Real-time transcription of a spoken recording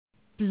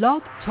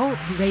Blog Talk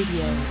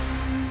Radio.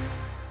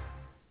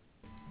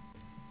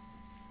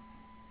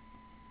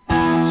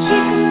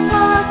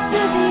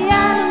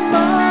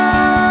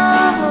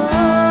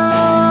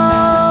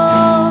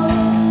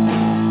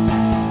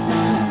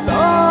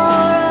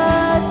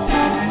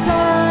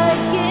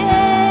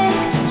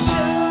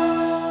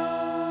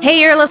 Hey,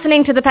 you're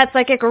listening to the Pet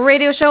Psychic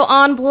Radio Show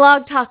on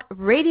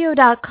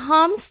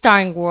blogtalkradio.com,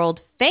 starring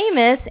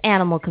world-famous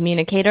animal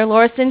communicator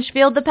Laura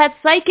Stinchfield, the Pet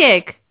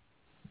Psychic.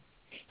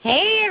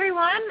 Hey,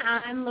 everyone.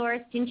 I'm Laura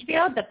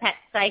Stinchfield, the Pet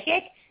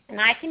Psychic, and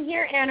I can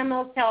hear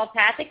animals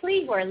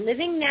telepathically who are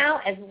living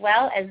now as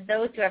well as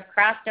those who have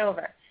crossed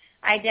over.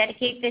 I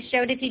dedicate this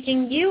show to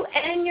teaching you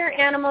and your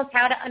animals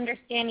how to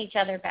understand each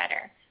other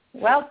better.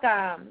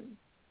 Welcome.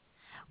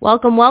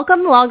 Welcome,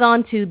 welcome. Log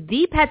on to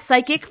The Pet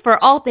Psychic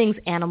for all things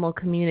animal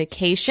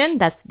communication.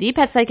 That's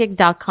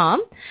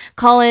thepetpsychic.com.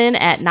 Call in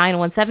at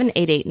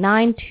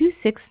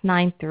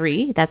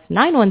 917-889-2693. That's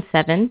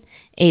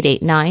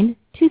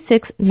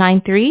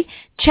 917-889-2693.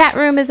 Chat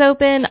room is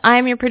open.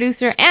 I'm your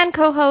producer and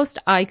co-host,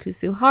 Ai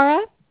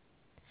Kusuhara.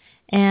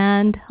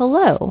 And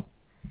hello.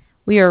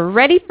 We are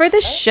ready for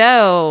the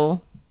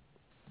show.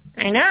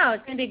 I know.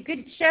 It's going to be a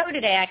good show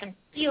today. I can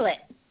feel it.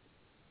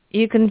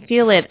 You can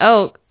feel it.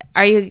 Oh,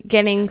 are you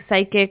getting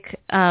psychic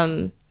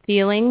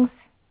feelings?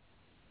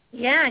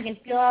 Yeah, I can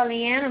feel all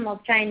the animals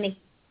trying to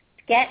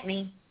get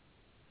me.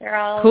 They're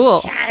all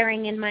cool.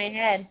 chattering in my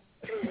head.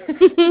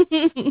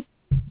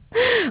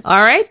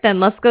 All right,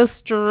 then let's go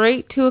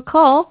straight to a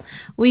call.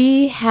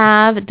 We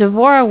have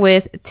Devora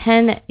with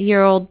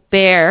 10-year-old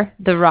Bear,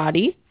 the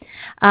Roddy.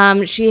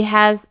 She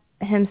has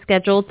him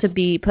scheduled to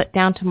be put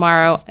down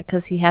tomorrow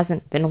because he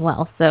hasn't been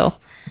well. So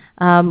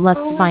let's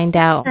find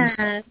out.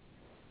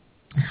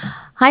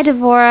 Hi,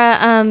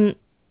 Devora.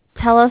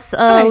 Tell us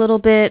a little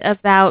bit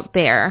about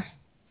Bear.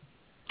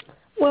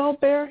 Well,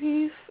 Bear,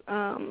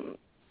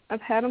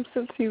 I've had him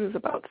since he was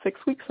about 6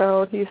 weeks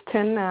old. He's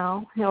 10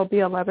 now. He'll be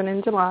 11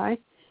 in July.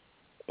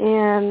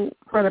 And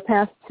for the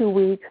past 2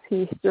 weeks,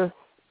 he's just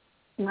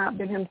not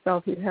been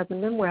himself. He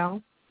hasn't been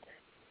well.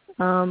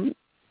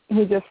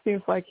 He just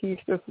seems like he's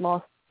just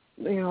lost,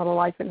 the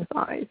life in his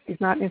eyes.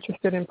 He's not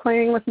interested in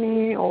playing with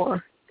me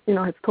or,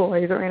 his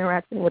toys or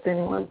interacting with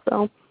anyone.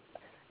 So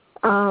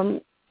I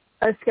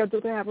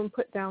scheduled to have him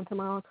put down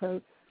tomorrow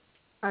because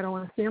I don't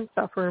want to see him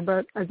suffer,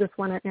 but I just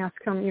want to ask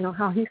him,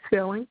 how he's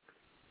feeling,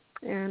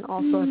 and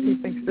also if he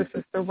thinks this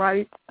is the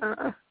right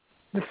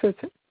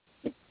decision.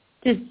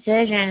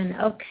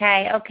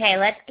 Okay,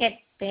 let's get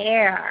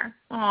Bear.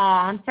 Oh,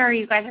 I'm sorry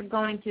you guys are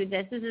going through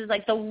this. This is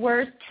like the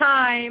worst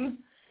time.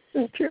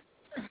 Thank you.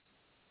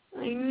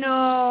 I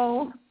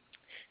know.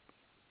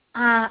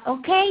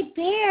 Okay,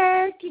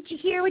 Bear, did you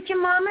hear what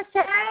your mama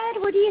said?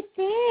 What do you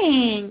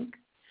think?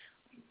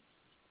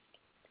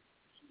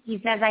 He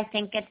says, I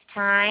think it's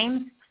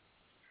time.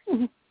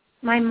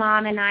 My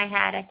mom and I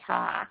had a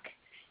talk.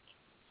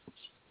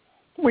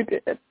 We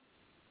did.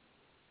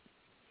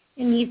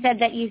 And you said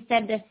that you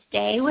said to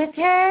stay with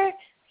her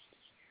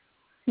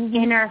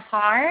in her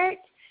heart?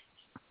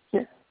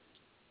 Yes.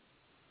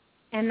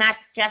 And that's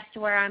just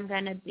where I'm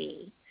going to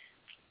be.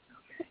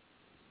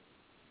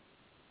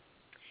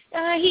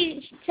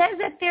 He says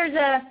that there's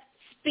a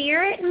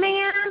spirit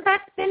man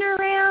that's been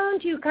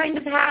around who kind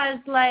of has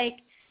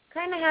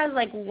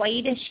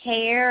whitish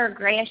hair or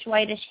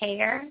grayish-whitish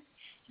hair.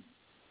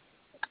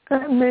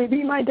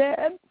 Maybe my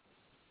dad.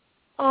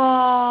 Oh,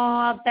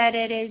 I'll bet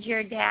it is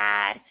your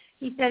dad.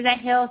 He said that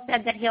he'll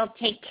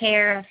take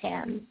care of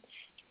him.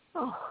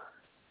 Oh,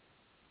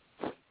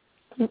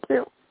 thank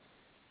you.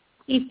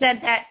 He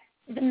said that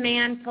the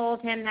man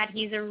told him that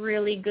he's a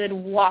really good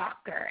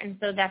walker, and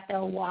so that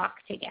they'll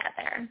walk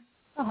together.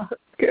 Oh,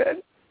 that's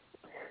good.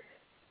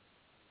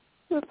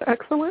 That's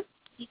excellent.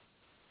 He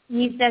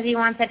says he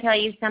wants to tell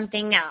you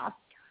something else.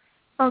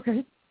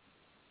 Okay.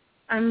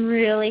 I'm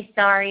really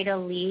sorry to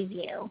leave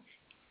you.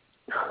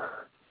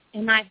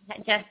 And I've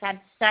just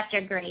had such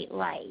a great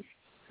life.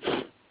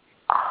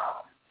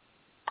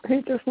 He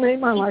just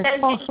made my life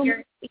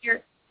awesome.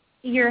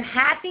 Your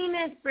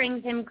happiness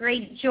brings him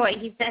great joy.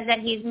 He says that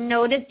he's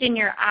noticed in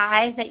your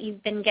eyes that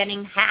you've been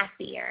getting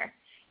happier.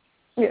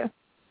 Yeah.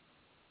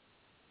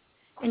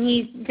 And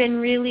he's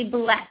been really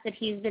blessed that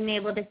he's been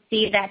able to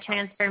see that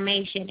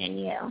transformation in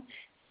you.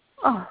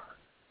 Oh.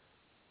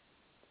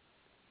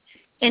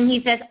 And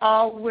he says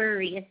all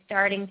worry is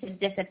starting to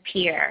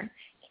disappear.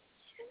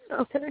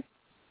 Okay.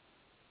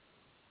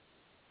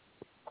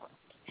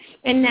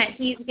 And that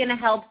he's going to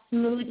help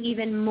smooth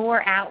even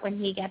more out when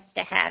he gets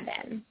to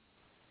heaven.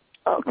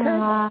 Okay.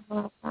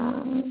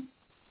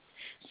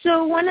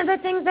 So one of the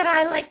things that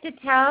I like to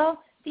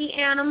tell the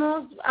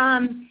animals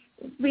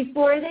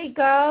before they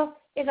go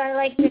is I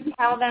like to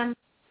tell them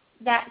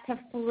that to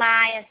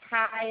fly as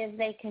high as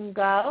they can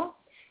go.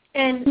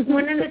 And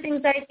one of the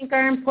things that I think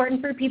are important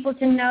for people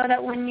to know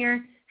that when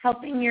you're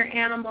helping your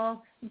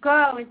animal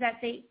go is that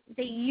they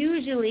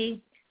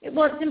usually,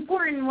 well, it's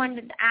important, one,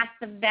 to ask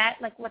the vet,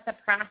 what the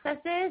process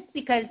is,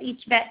 because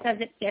each vet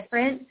does it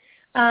different.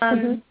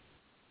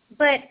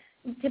 But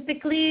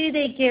typically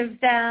they give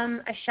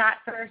them a shot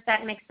first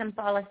that makes them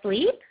fall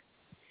asleep.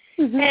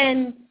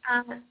 And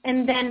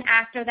then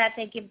after that,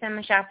 they give them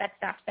a shot that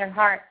stops their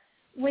heart.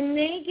 When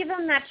they give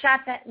them that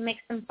shot that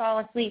makes them fall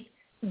asleep,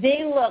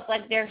 they look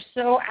like they're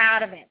so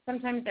out of it.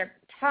 Sometimes their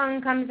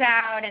tongue comes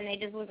out, and they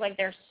just look like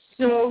they're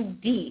so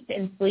deep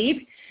in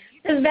sleep.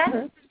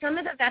 Some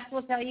of the vets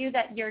will tell you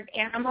that your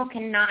animal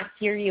cannot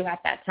hear you at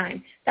that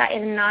time. That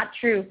is not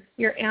true.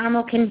 Your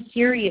animal can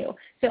hear you.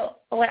 So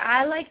what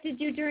I like to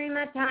do during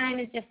that time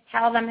is just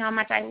tell them how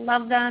much I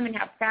love them and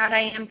how proud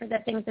I am for the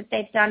things that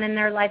they've done in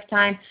their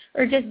lifetime,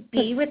 or just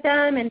be with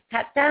them and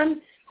pet them.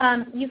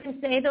 You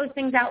can say those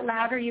things out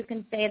loud, or you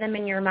can say them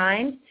in your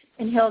mind,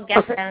 and he'll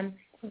get them.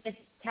 Just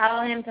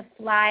tell him to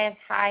fly as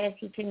high as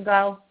he can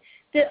go.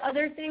 The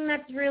other thing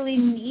that's really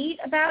neat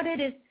about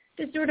it is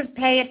to sort of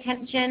pay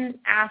attention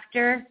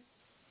after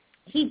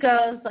he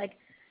goes, like,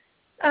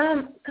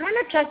 kind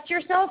of trust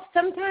yourself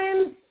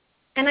sometimes.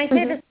 And I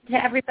say this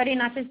to everybody,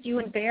 not just you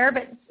and Bear,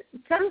 but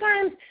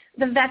sometimes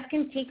the vets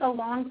can take a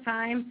long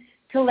time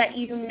to let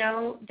you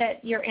know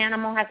that your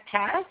animal has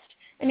passed.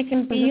 And it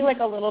can be like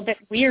a little bit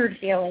weird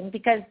feeling,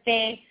 because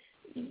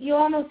you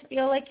almost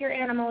feel like your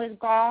animal is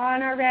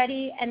gone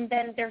already, and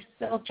then they're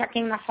still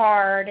checking the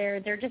heart, or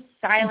they're just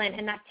silent,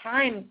 and that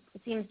time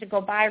seems to go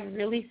by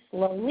really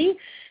slowly.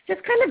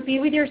 Just kind of be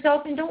with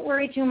yourself and don't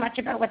worry too much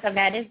about what the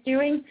vet is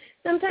doing.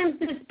 Sometimes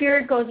the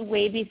spirit goes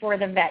way before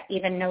the vet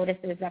even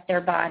notices that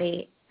their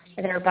body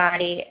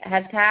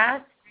has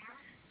passed.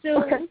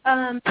 So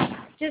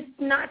just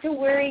not to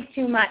worry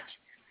too much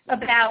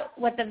about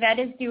what the vet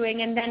is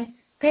doing, and then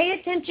pay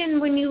attention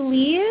when you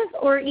leave,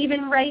 or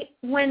even right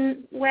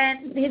when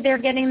they're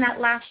getting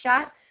that last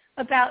shot,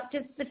 about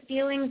just the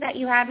feelings that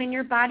you have in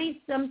your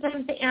body.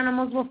 Sometimes the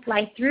animals will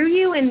fly through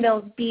you, and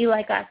there'll be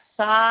like a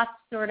soft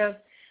sort of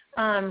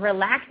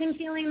relaxing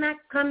feeling that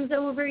comes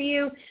over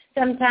you.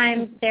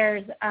 Sometimes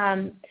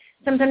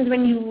sometimes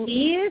when you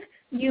leave,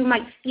 you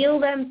might feel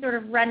them sort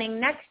of running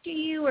next to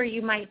you, or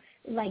you might,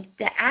 like,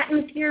 the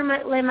atmosphere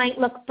might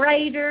look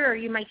brighter, or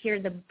you might hear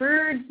the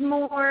birds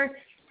more.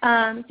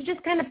 So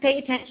just kind of pay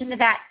attention to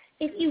that.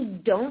 If you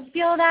don't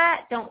feel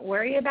that, don't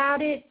worry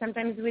about it.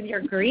 Sometimes with your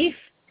grief,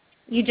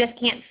 you just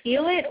can't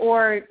feel it,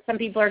 or some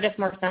people are just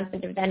more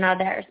sensitive than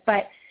others.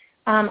 But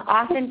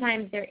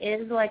oftentimes there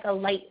is like a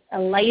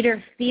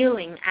lighter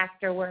feeling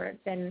afterwards,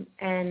 and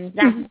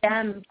that's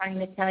them trying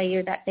to tell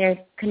you that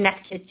they're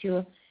connected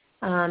to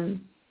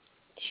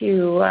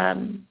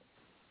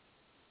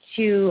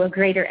a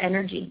greater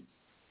energy.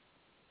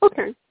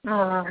 Okay.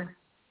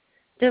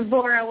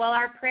 Devora, well,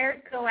 our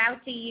prayers go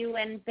out to you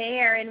and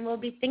Bear, and we'll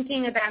be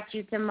thinking about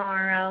you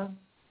tomorrow.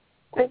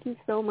 Thank you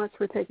so much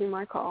for taking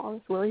my call.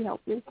 It's really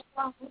helped me.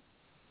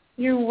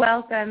 You're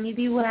welcome. You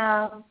be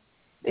well.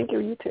 Thank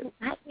you. You too.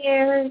 Hi,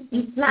 Bear.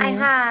 You fly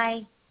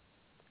high.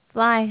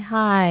 Fly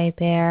high,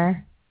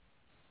 Bear.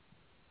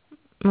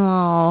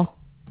 Oh.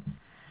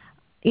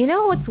 You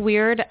know what's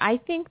weird? I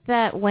think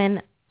that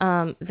when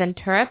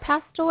Ventura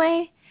passed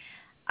away,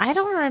 I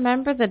don't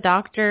remember the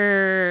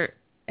doctor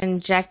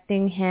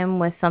injecting him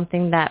with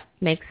something that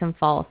makes him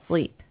fall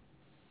asleep.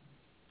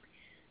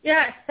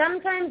 Yeah,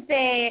 sometimes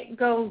they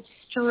go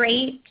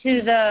straight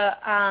to the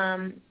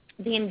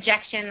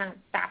injection that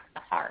stops the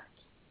heart,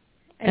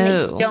 and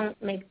they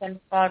don't make them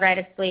fall right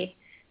asleep.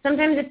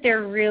 Sometimes if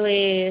they're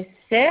really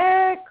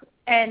sick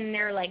and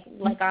they're like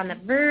on the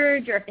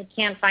verge, or if they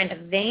can't find a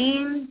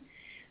vein.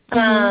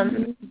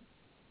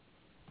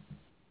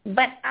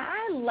 But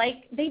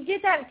they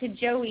did that to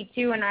Joey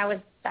too, and I was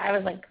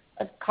like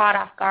caught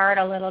off guard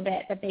a little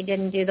bit that they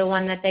didn't do the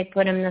one that they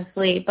put him to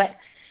sleep. But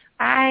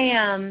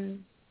I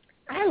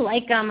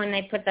like them when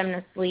they put them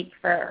to sleep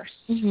first.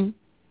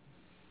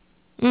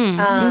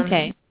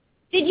 Okay.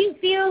 Did you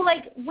feel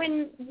like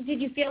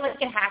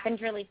it happened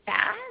really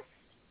fast?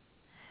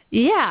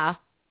 Yeah,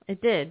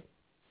 it did.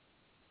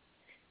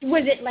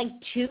 Was it like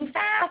too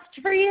fast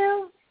for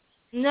you?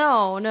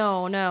 No.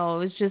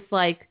 It was just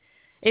like,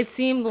 it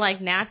seemed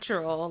like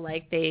natural,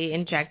 like they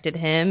injected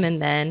him,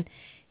 and then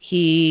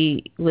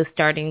he was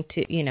starting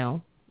to,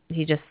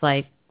 he just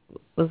like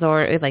was,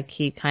 or like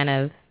he kind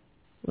of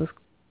was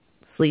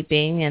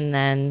sleeping, and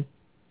then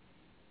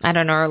I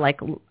don't know, like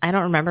I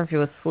don't remember if he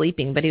was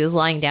sleeping, but he was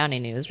lying down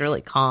and he was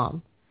really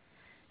calm,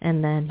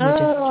 and then he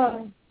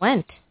just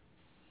went.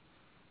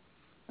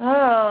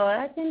 Oh,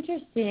 that's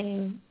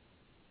interesting.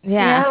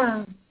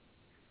 Yeah.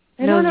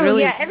 I don't know.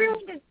 Really... Yeah,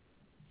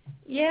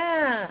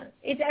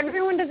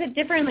 everyone does it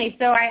differently.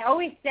 So I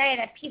always say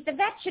that the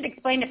vet should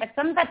explain it, but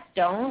some vets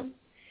don't.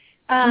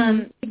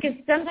 Because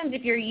sometimes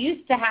if you're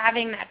used to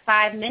having that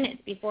 5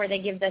 minutes before they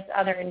give this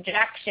other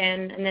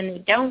injection, and then they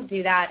don't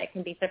do that, it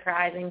can be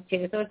surprising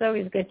too. So it's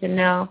always good to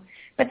know.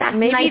 But that's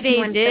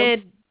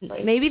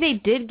maybe they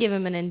did give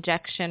him an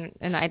injection,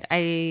 and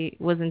I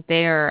wasn't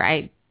there.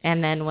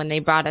 And then when they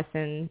brought us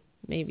in,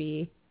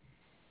 maybe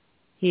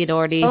he had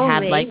already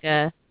had like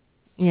a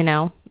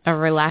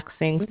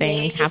relaxing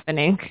thing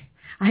happening.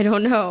 I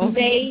don't know.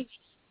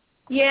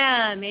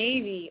 Yeah,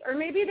 maybe. Or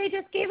maybe they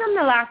just gave him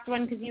the last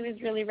one because he was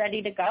really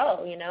ready to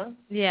go,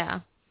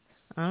 Yeah.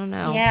 I don't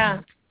know.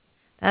 Yeah.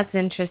 That's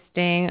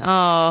interesting.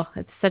 Oh,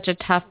 it's such a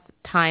tough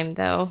time,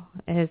 though.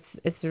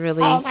 It's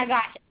really Oh, my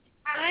gosh.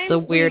 the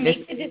weirdest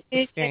you make the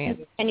decision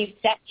experience. and you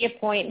set the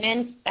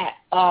appointments that,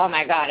 oh,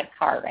 my God, it's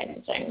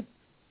heart-wrenching.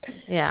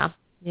 Yeah.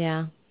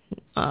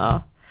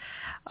 Oh.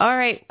 All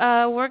right.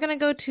 We're going to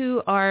go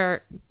to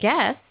our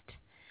guest,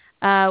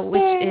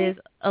 which is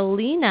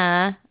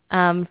Alina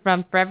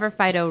from Forever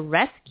Fido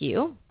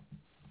Rescue.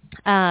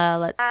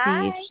 Let's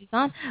see if she's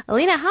on.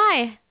 Alina,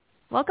 hi.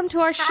 Welcome to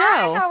our show.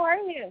 Hi, how are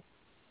you?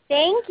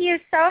 Thank you.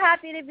 So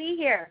happy to be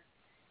here.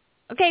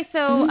 Okay,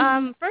 so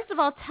first of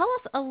all, tell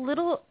us a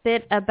little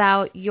bit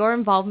about your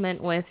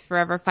involvement with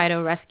Forever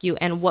Fido Rescue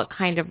and what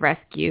kind of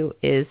rescue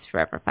is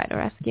Forever Fido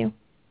Rescue.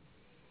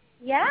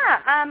 Yeah,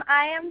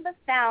 I am the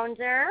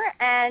founder,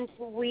 and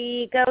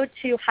we go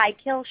to high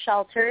kill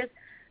shelters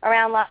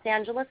around Los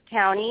Angeles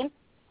County,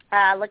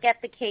 look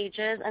at the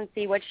cages and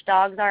see which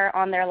dogs are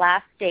on their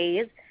last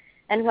days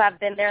and who have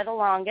been there the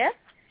longest.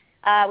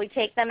 We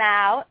take them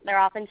out. They're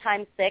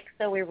oftentimes sick,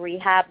 so we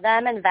rehab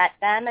them and vet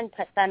them and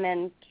put them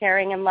in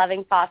caring and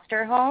loving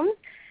foster homes.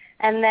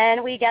 And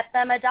then we get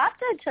them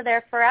adopted to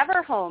their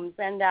forever homes.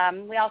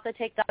 And we also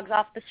take dogs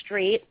off the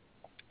street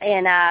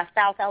in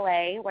South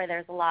LA, where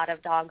there's a lot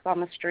of dogs on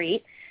the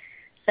street.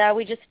 So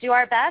we just do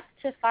our best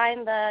to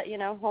find the,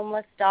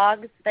 homeless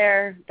dogs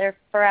their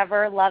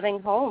forever loving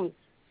homes.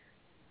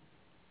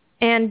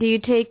 And do you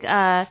take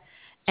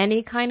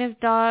any kind of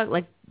dog,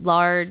 like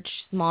large,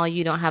 small?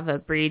 You don't have a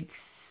breed,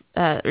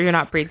 you're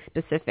not breed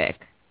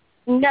specific?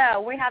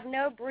 No, we have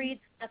no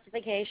breed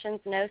specifications,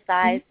 no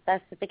size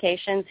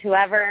specifications.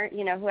 Whoever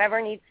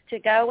needs to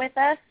go with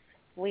us,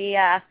 we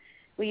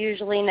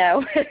usually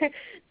know.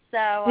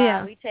 So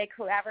we take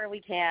whoever we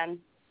can.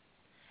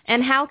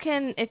 And how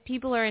can, if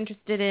people are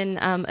interested in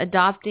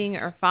adopting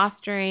or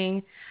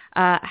fostering,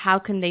 how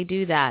can they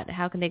do that?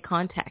 How can they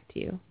contact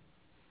you?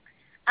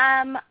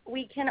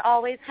 We can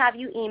always have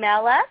you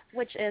email us,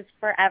 which is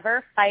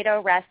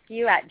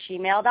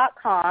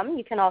foreverfidorescue@gmail.com.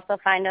 You can also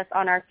find us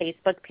on our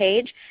Facebook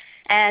page.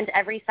 And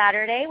every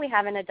Saturday we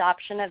have an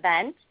adoption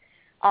event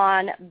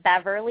on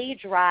Beverly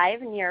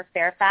Drive near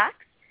Fairfax.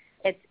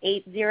 It's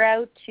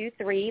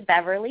 8023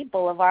 Beverly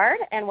Boulevard,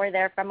 and we're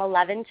there from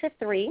 11 to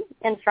 3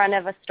 in front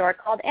of a store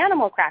called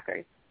Animal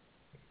Crackers.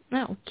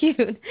 Oh,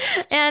 cute.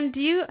 And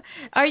do you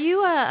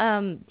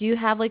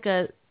have like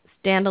a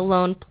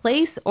standalone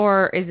place,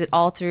 or is it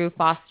all through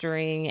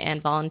fostering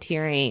and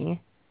volunteering?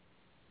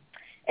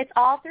 It's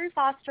all through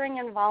fostering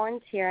and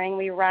volunteering.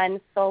 We run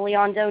solely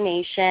on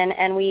donation,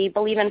 and we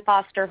believe in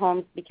foster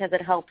homes because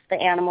it helps the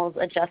animals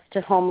adjust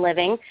to home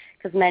living,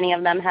 because many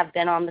of them have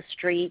been on the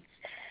streets.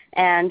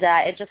 And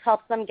it just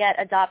helps them get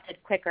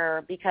adopted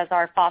quicker because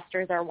our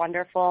fosters are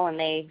wonderful and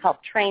they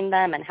help train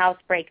them and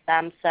housebreak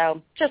them. So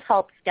it just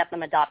helps get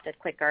them adopted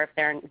quicker if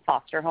they're in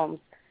foster homes.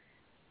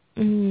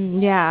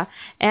 Yeah.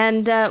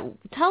 And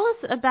tell us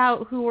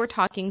about who we're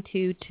talking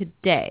to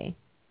today.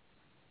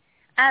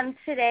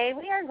 Today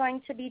we are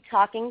going to be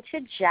talking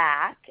to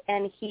Jack,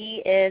 and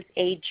he is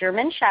a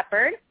German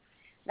Shepherd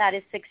that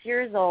is 6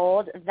 years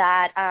old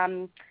that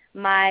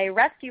my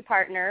rescue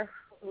partner,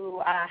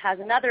 who has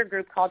another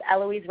group called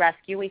Eloise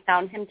Rescue, we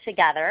found him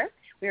together.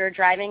 We were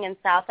driving in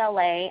South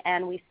LA,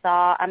 and we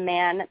saw a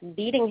man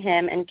beating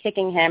him and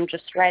kicking him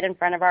just right in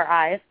front of our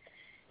eyes.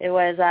 It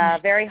was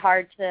very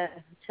hard to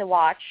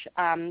watch.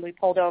 We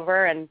pulled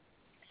over and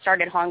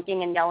started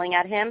honking and yelling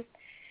at him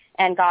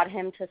and got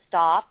him to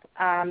stop,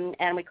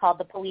 and we called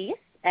the police,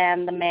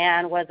 and the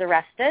man was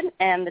arrested,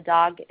 and the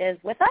dog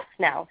is with us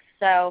now.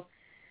 So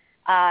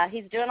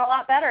he's doing a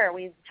lot better.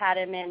 We've had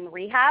him in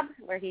rehab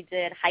where he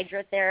did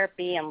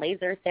hydrotherapy and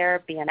laser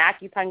therapy and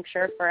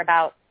acupuncture for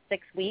about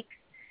 6 weeks,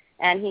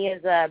 and he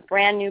is a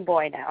brand new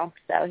boy now.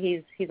 So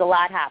he's a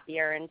lot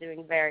happier and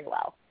doing very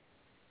well.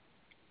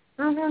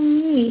 Oh,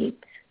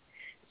 neat.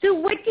 So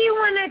what do you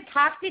want to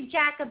talk to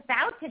Jack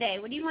about today?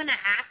 What do you want to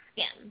ask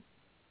him?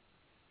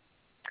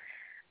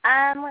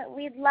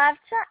 We'd love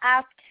to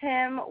ask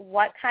him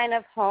what kind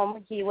of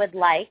home he would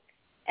like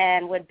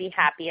and would be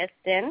happiest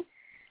in,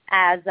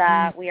 as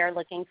we are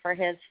looking for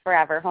his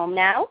forever home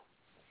now.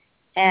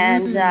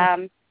 And,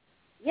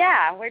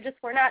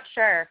 we're not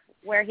sure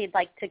where he'd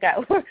like to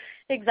go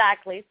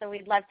exactly, so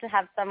we'd love to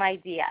have some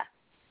idea.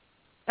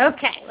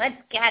 Okay,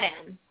 let's get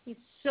him. He's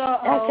so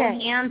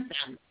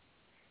handsome.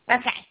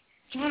 Okay,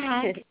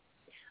 Jack.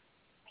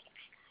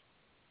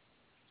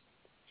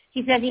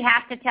 He says he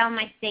has to tell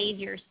my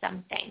savior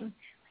something.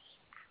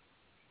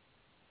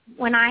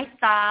 When I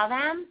saw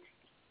them,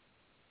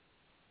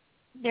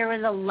 there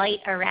was a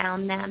light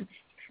around them.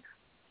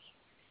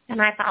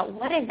 And I thought,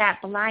 what is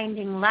that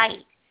blinding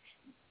light?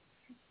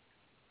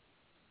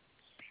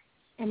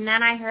 And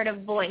then I heard a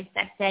voice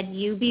that said,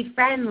 you be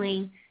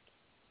friendly.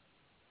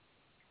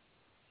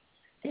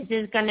 This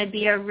is going to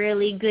be a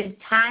really good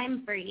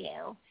time for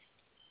you.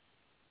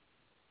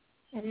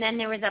 And then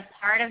there was a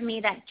part of me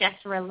that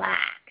just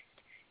relaxed.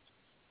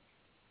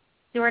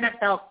 Sort of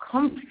felt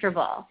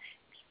comfortable.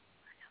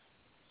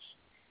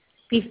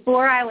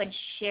 Before I would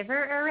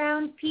shiver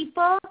around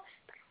people,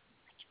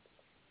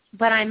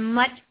 but I'm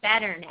much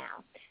better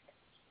now.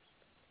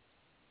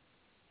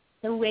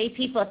 The way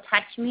people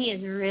touch me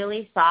is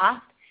really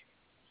soft,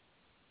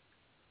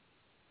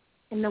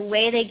 and the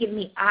way they give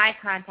me eye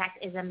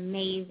contact is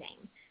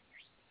amazing.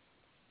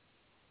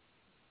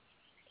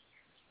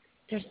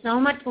 There's so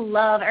much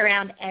love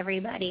around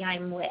everybody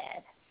I'm with.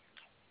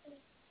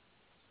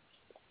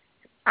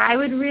 I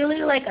would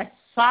really like a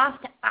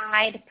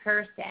soft-eyed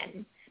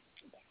person.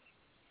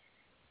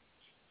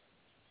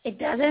 It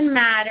doesn't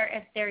matter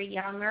if they're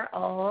young or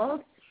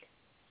old.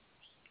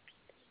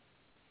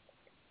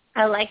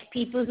 I like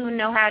people who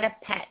know how to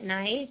pet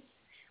nice.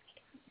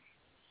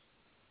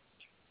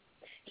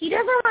 He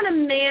doesn't want a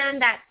man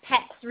that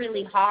pets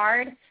really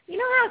hard. You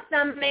know how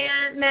some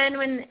men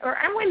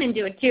and women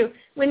do it too,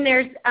 when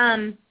there's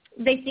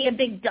they see a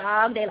big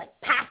dog, they like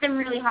pat them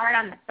really hard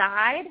on the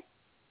side.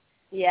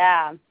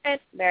 Yeah, and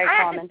very I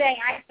common. have to say,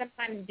 I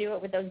sometimes do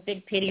it with those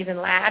big pitties and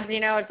labs. You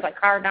know, it's like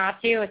hard not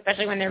to,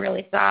 especially when they're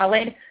really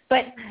solid.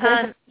 But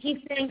he's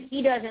saying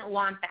he doesn't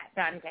want that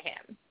done to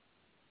him.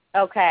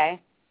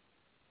 Okay,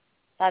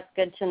 that's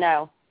good to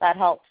know. That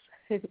helps.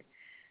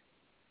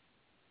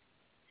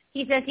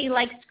 He says he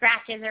likes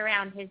scratches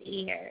around his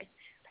ears.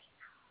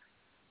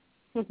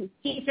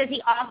 He says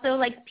he also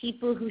likes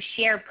people who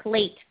share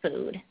plate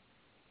food,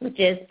 which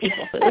is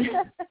people food.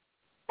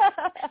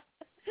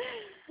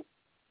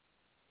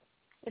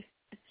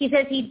 He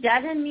says he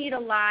doesn't need a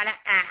lot of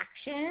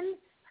action,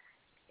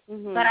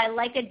 but I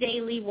like a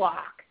daily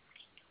walk.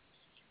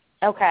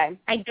 Okay.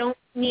 I don't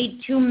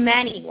need too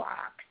many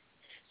walks.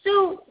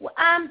 So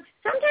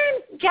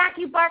sometimes, Jack,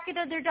 you bark at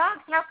other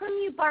dogs. How come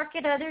you bark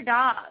at other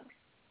dogs?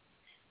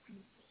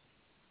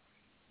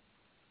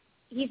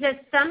 He says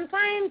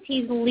sometimes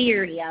he's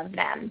leery of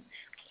them.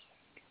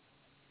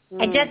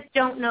 I just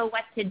don't know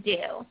what to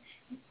do.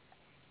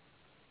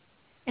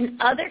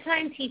 And other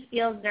times he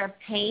feels their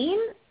pain,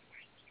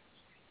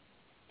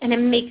 and it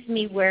makes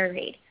me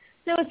worried.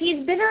 So if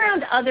he's been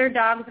around other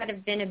dogs that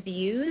have been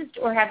abused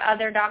or have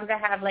other dogs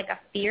that have like a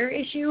fear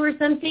issue or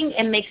something,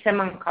 it makes him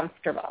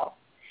uncomfortable.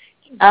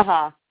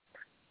 Okay.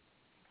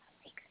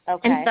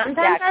 And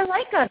sometimes I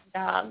like other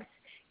dogs.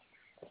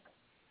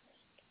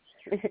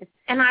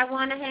 And I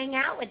want to hang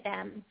out with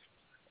them.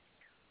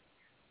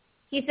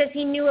 He says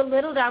he knew a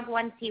little dog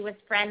once he was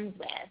friends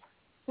with.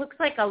 Looks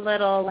like a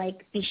little,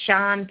 like,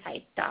 Bichon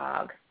type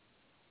dog.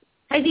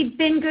 Has he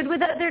been good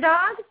with other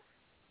dogs?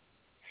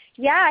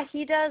 Yeah,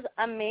 he does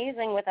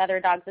amazing with other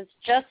dogs. It's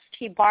just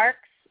he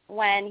barks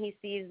when he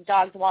sees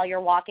dogs while you're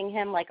walking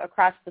him, like,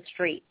 across the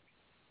street.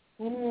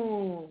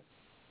 Ooh.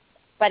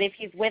 But if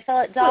he's with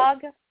a dog,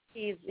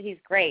 he's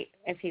great.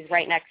 If he's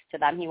right next to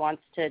them, he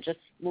wants to just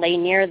lay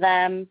near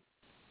them,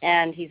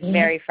 and he's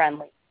very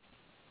friendly.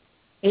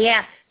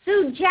 Yeah.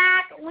 So,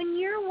 Jack, when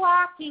you're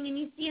walking and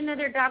you see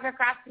another dog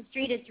across the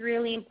street, it's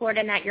really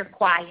important that you're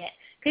quiet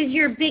because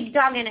you're a big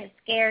dog and it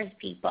scares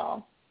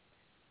people.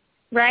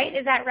 Right?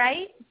 Is that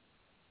right?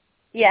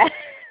 Yeah.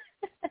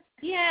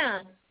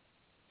 Yeah.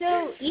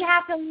 So you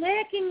have to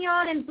lick and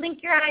yawn and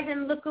blink your eyes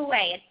and look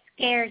away. It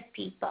scares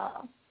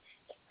people.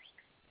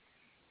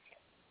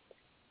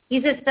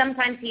 He says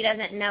sometimes he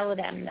doesn't know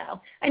them, though.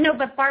 I know,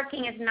 but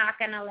barking is not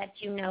going to let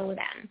you know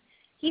them.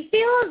 He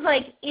feels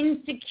like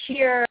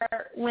insecure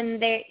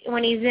when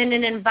he's in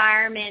an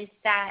environment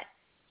that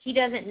he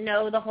doesn't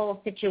know the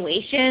whole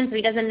situation, so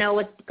he doesn't know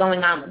what's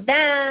going on with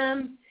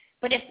them.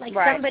 But if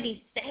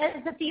somebody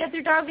says that the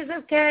other dog is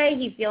okay,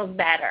 he feels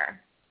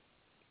better.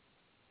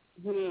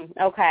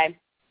 Okay.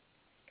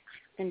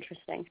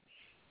 Interesting.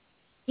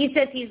 He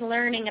says he's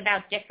learning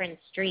about different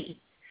streets.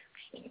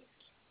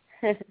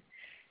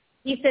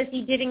 He says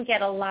he didn't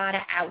get a lot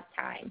of out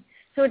time.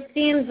 So it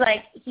seems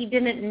like he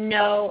didn't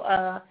know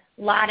a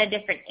lot of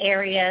different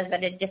areas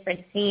that had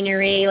different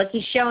scenery. Like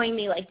he's showing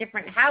me like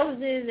different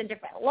houses and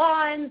different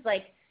lawns.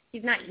 Like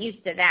he's not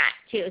used to that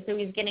too. So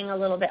he's getting a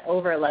little bit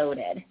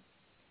overloaded.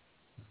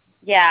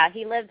 Yeah,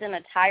 he lived in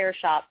a tire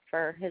shop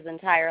for his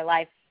entire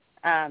life.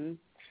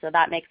 So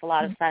that makes a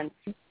lot of sense.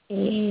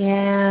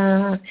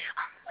 Yeah.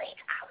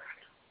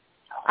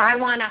 I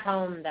want a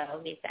home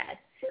though, he said.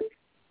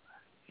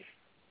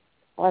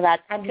 Well,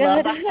 that's I'd good.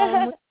 love a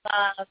home with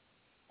love.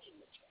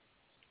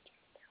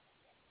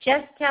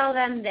 Just tell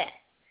them this.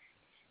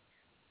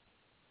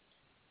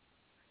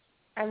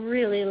 I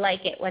really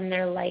like it when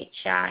their light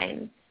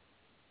shines.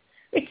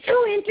 It's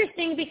so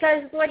interesting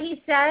because what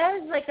he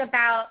says, like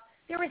about,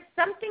 there was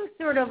something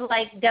sort of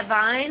like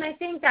divine, I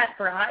think, that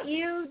brought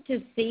you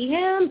to see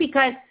him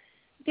because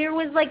there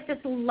was like this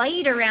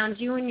light around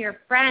you and your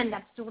friend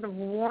that sort of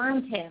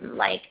warmed him,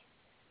 like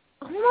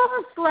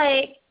almost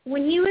like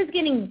when he was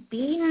getting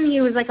beaten,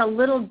 he was like a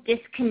little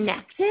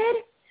disconnected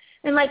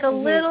and like a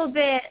little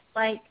bit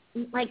like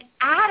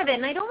out of it.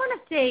 And I don't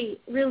want to say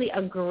really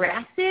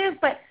aggressive,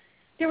 but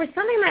there was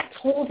something that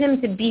told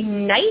him to be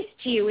nice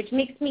to you, which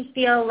makes me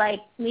feel like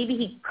maybe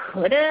he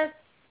could have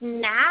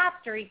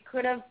snapped or he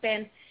could have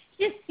been.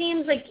 He just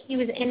seems like he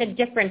was in a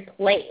different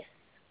place.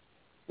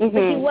 But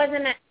he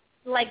wasn't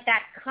like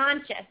that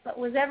conscious, but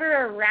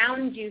whatever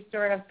around you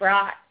sort of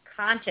brought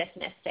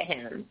consciousness to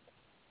him.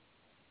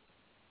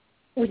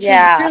 which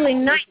is really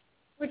nice.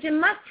 Which it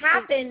must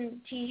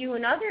happen to you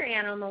and other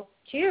animals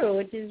too,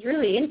 which is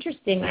really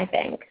interesting, I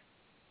think.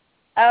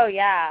 Oh,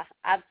 yeah,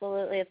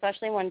 absolutely,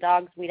 especially when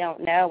dogs we don't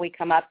know we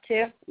come up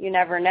to. You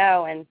never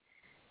know, and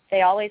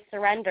they always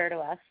surrender to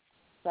us.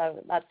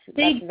 So that's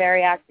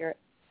very accurate.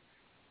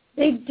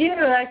 They do.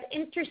 That's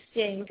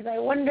interesting because I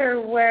wonder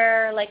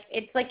where, like,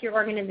 it's like your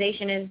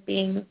organization is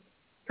being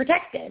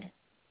protected.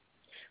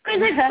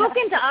 Because I've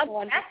spoken to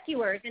other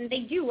rescuers, and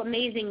they do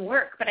amazing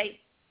work, but I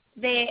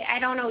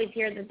don't always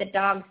hear that the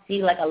dogs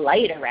see, like, a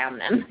light around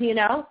them, you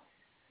know?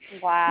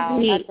 Wow,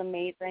 that's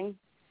amazing.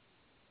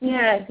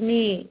 Yeah, it's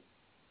neat.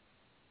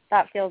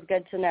 That feels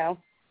good to know.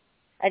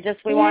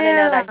 We want to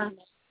know that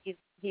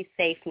he's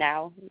safe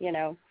now, you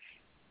know.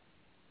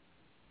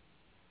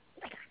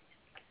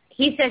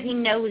 He says he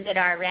knows it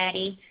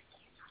already.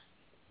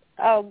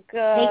 Oh, good.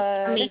 They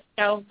love me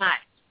so much.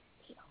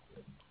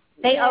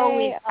 They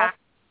always talk.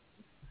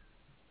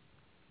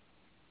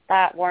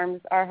 That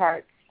warms our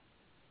hearts.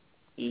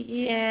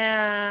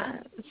 Yeah.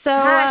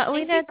 So,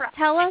 Lena,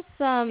 tell us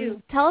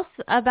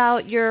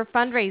about your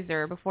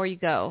fundraiser before you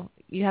go.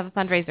 You have a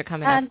fundraiser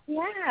coming up.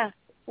 Yeah.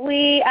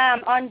 We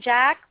on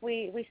Jack,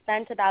 we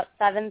spent about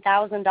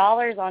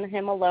 $7,000 on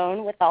him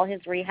alone with all his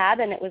rehab,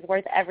 and it was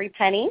worth every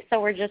penny. So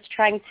we're just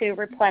trying to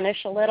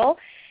replenish a little.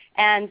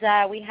 And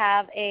we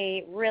have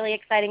a really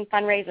exciting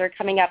fundraiser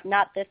coming up,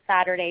 not this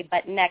Saturday,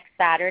 but next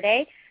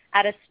Saturday,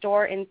 at a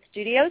store in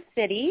Studio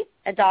City,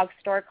 a dog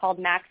store called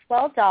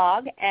Maxwell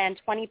Dog, and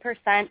 20%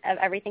 of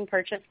everything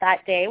purchased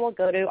that day will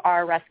go to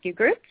our rescue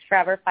groups,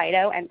 Forever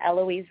Fido and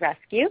Eloise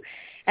Rescue.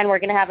 And we're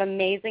going to have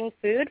amazing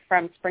food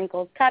from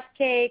Sprinkles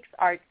Cupcakes,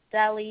 Arts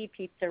Deli,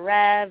 Pizza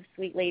Rev,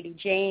 Sweet Lady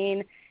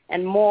Jane,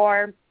 and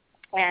more,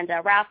 and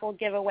a raffle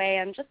giveaway,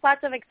 and just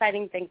lots of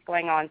exciting things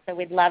going on. So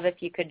we'd love if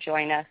you could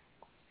join us.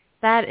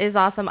 That is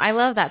awesome. I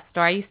love that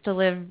store. I used to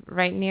live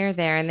right near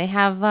there, and they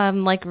have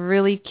like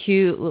really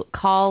cute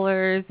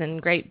collars and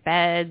great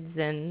beds,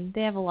 and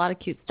they have a lot of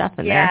cute stuff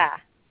in there. Yeah,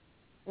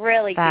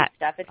 really cute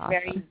stuff. It's awesome.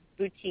 Very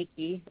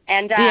boutique-y.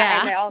 And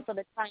also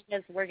the time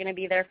is we're going to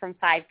be there from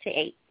 5 to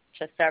 8,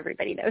 just so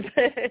everybody knows.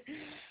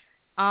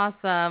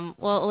 Awesome.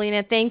 Well,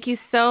 Alina, thank you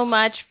so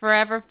much,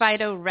 Forever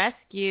Fido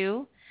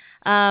Rescue.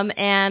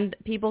 And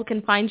people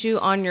can find you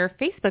on your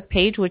Facebook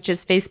page, which is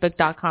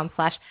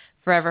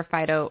facebook.com/Forever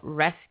Fido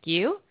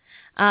Rescue.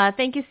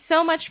 Thank you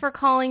so much for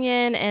calling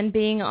in and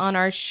being on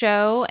our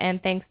show,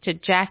 and thanks to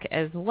Jack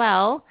as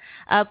well.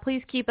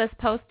 Please keep us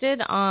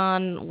posted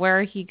on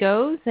where he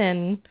goes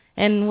and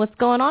what's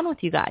going on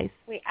with you guys.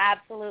 We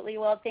absolutely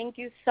will. Thank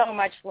you so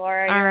much,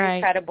 Laura. You're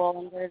incredible,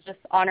 and we're just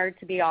honored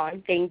to be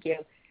on. Thank you.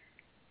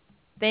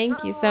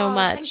 Thank you so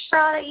much. Thanks for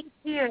all that you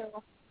do.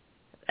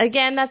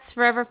 Again, that's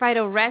Forever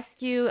Fido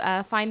Rescue.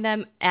 Find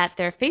them at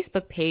their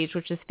Facebook page,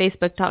 which is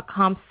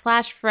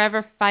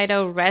facebook.com/Forever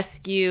Fido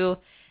Rescue.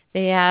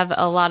 They have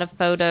a lot of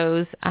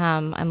photos.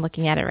 I'm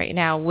looking at it right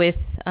now with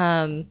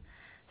some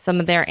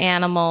of their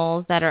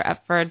animals that are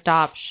up for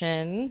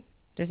adoption.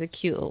 There's a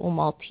cute little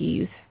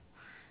Maltese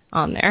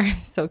on there.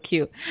 So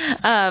cute.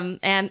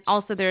 And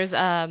also there's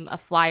a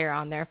flyer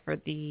on there for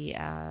the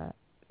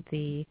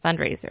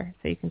fundraiser,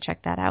 so you can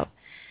check that out.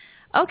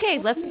 Okay,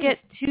 let's get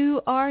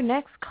to our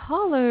next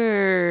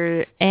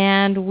caller.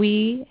 And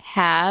we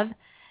have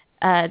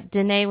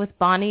Danae with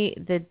Bonnie,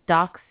 the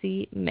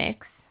Doxy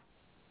mix.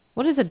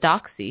 What is a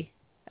Doxy?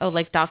 Oh,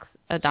 like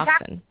a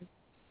dachshund.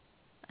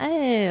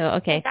 Oh,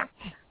 okay.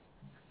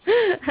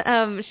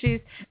 She's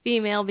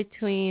female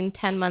between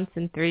 10 months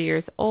and 3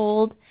 years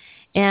old,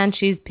 and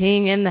she's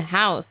peeing in the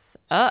house.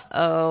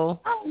 Uh-oh.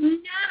 Oh,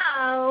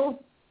 no.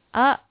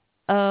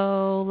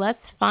 Uh-oh. Let's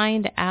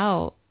find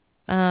out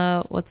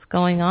what's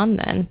going on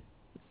then.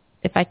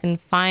 If I can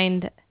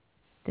find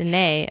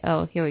Danae.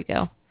 Oh, here we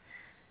go.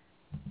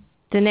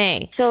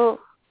 Danae. So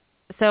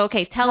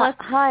okay, tell us.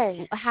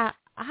 Hi.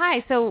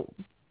 Hi. So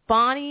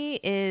Bonnie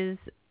is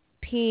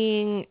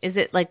peeing. Is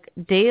it like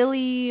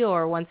daily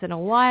or once in a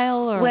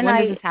while, or when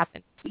does this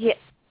happen? Yeah.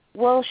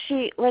 Well,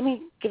 let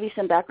me give you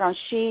some background.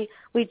 We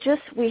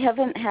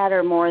haven't had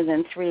her more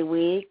than 3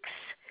 weeks.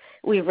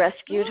 We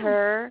rescued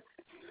her.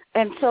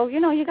 And so,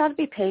 you got to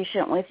be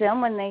patient with them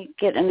when they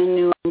get in a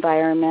new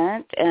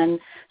environment. And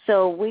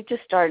so we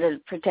just started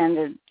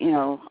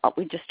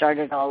we just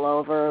started all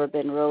over. We've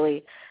been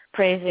really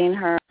praising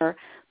her.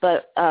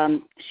 But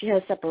she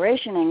has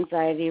separation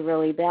anxiety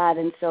really bad.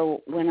 And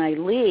so when I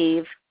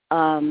leave,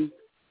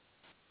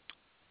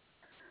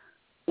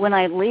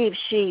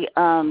 she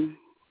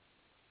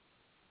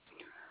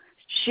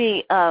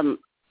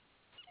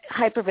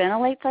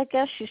hyperventilates, I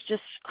guess. She's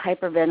just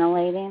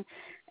hyperventilating.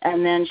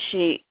 And then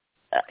she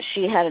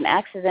had an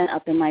accident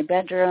up in my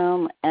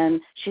bedroom, and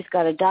she's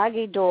got a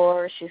doggy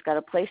door. She's got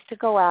a place to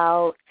go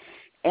out,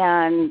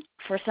 and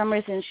for some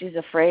reason she's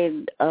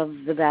afraid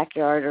of the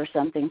backyard or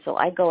something. So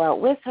I go out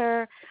with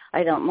her.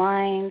 I don't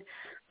mind,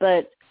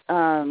 but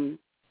I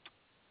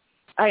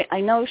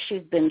know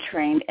she's been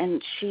trained,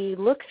 and she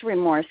looks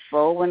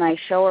remorseful when I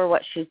show her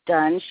what she's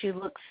done. She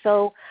looks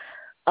so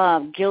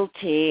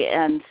guilty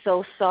and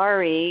so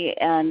sorry,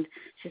 and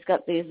she's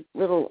got these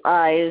little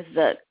eyes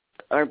that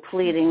are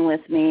pleading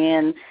with me,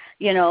 and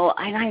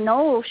and I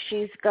know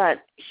she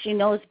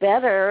knows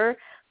better,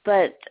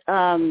 but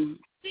tell me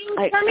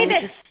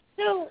this.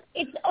 So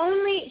she's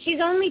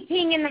only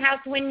peeing in the house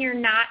when you're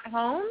not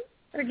home,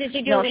 or did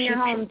she do it in your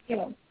home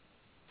too?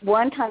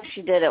 One time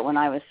she did it when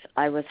I was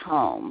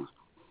home.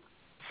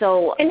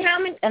 So and how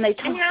many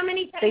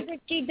times has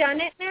she done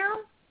it now?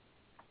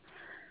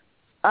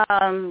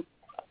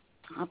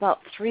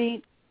 About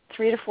three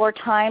to four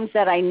times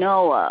that I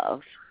know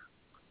of.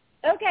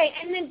 Okay,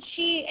 and then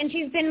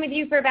she's been with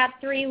you for about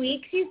 3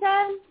 weeks, you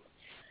said?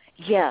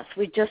 Yes,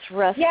 we just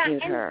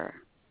rescued her.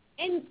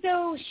 And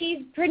so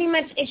she's pretty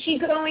much, is she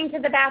going to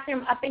the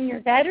bathroom up in your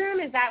bedroom?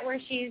 Is that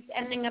where she's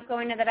ending up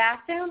going to the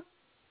bathroom?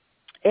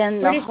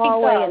 In the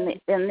hallway,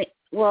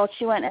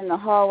 she went in the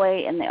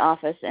hallway, in the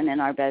office, and in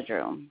our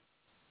bedroom.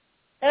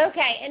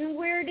 Okay, and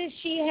where does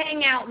she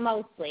hang out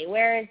mostly?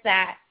 Where is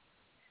that?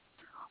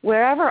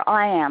 Wherever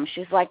I am.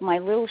 She's like my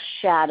little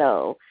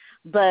shadow.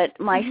 But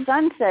my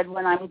son said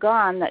when I'm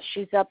gone that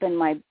she's up in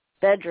my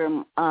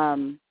bedroom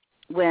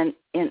when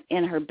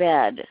in her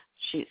bed.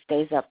 She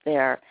stays up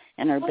there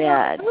in her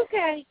bed.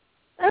 Okay.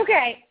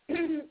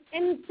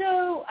 And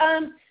so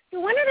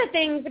one of the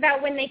things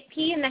about when they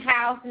pee in the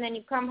house and then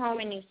you come home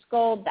and you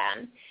scold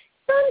them,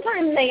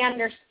 sometimes they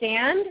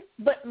understand,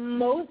 but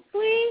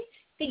mostly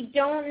they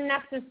don't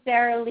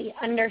necessarily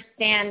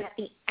understand that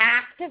the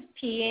act of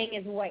peeing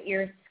is what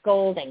you're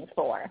scolding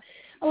for.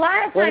 A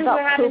lot of times what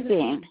about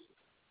pooping?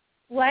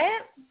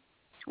 What?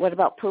 What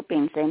about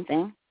pooping? Same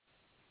thing?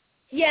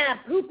 Yeah,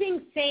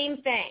 pooping, same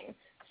thing.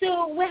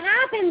 So what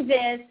happens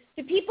is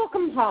the people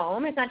come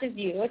home. It's not just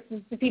you. It's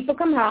the people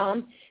come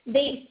home.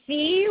 They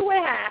see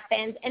what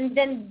happens, and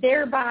then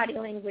their body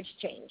language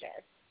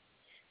changes.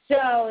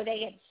 So they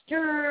get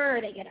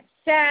stirred, they get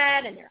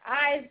upset, and their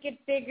eyes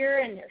get bigger,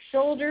 and their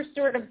shoulders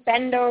sort of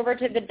bend over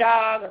to the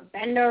dog or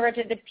bend over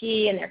to the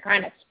pee, and they're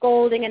kind of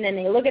scolding, and then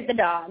they look at the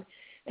dog,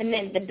 and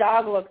then the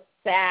dog looks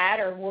sad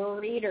or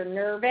worried or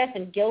nervous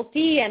and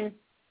guilty,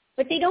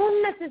 but they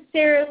don't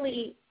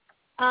necessarily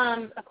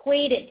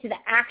equate it to the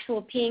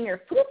actual peeing or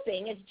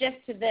pooping. It's just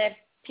to the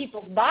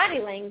people's body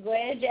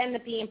language and the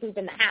pee and poop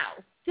in the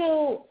house.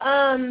 So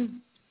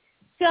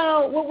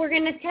what we're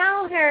going to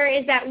tell her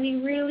is that we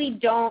really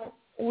don't,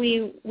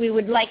 we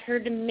would like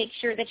her to make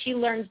sure that she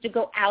learns to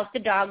go out the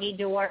doggy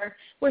door,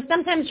 where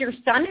sometimes your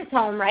son is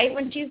home, right,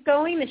 when she's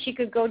going, that she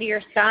could go to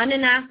your son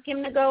and ask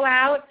him to go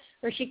out,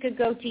 or she could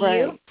go to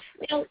you.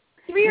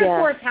 3 or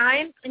 4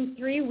 times in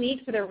 3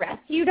 weeks with a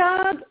rescue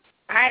dog,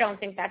 I don't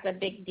think that's a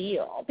big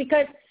deal,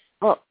 because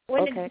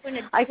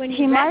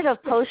he might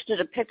have posted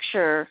a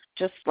picture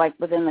just like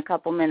within a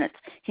couple minutes.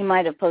 He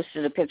might have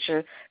posted a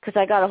picture because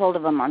I got a hold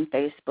of him on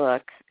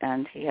Facebook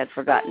and he had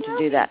forgotten to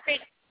do that. Great.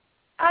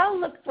 I'll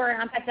look for it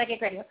on Pet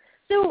Psychic Radio.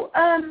 So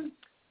I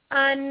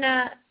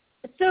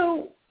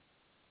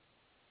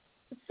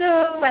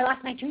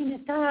lost my train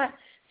of thought.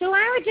 So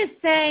I would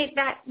just say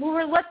that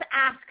let's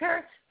ask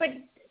her, but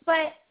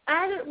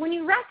when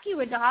you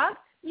rescue a dog,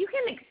 you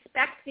can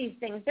expect these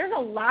things. There's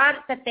a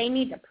lot that they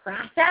need to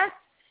process,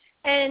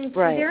 and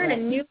they're in a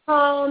new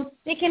home.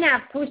 They can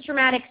have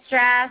post-traumatic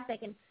stress. They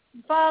can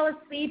fall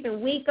asleep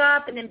and wake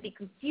up and then be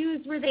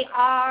confused where they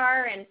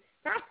are, and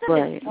that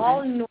stuff is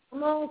all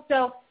normal.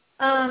 So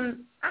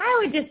I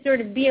would just sort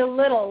of be a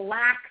little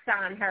lax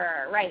on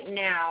her right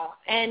now,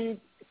 and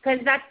because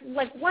that's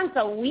like once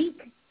a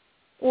week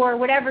or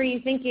whatever you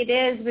think it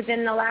is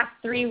within the last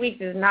 3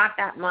 weeks is not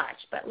that much.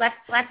 But let's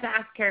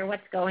ask her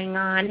what's going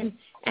on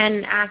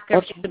and ask her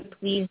if she could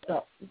please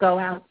go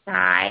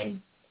outside.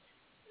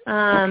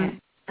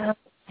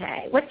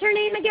 Okay. What's her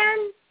name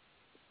again?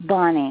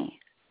 Bonnie.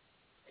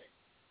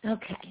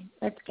 Okay,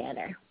 let's get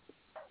her.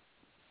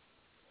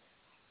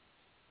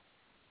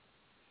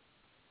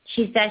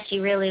 She says she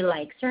really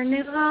likes her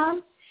new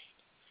home.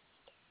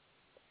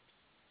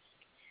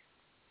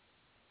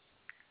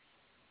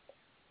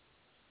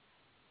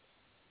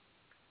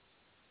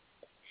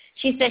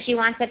 She says she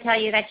wants to tell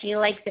you that she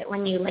likes it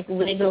when you like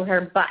wiggle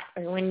her butt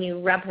or when you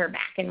rub her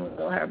back and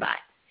wiggle her butt.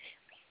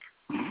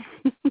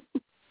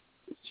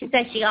 She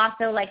says she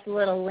also likes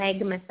little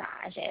leg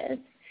massages.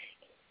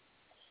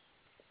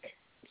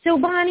 So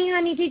Bonnie,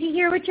 honey, did you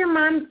hear what your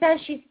mom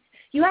says?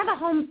 You have a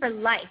home for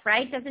life,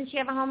 right? Doesn't she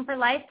have a home for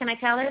life? Can I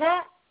tell her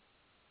that?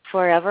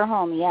 Forever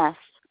home, yes.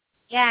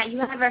 Yeah, you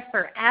have a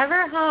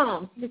forever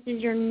home. This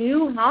is your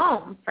new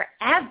home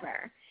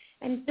forever.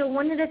 And so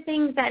one of the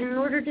things that in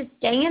order to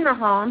stay in the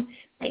home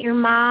that your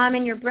mom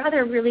and your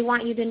brother really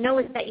want you to know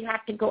is that you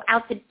have to go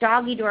out the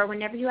doggy door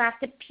whenever you have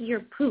to pee or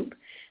poop.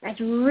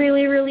 That's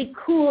really, really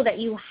cool that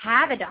you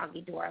have a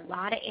doggy door. A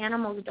lot of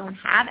animals don't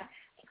have it.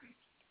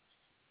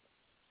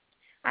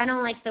 I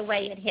don't like the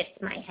way it hits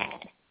my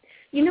head.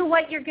 You know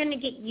what? You're going to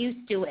get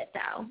used to it,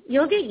 though.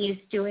 You'll get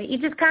used to it. You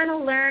just kind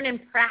of learn and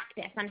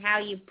practice on how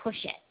you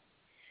push it.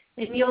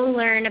 And you'll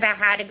learn about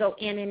how to go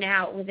in and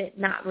out with it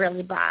not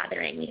really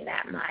bothering you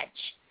that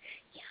much.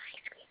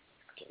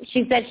 Yeah,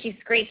 she said she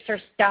scrapes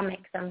her stomach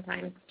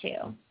sometimes,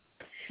 too.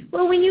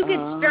 Well, when you get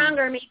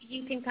stronger, maybe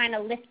you can kind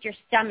of lift your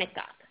stomach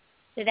up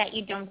so that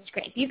you don't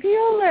scrape. You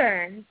can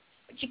learn,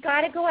 but you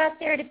got to go out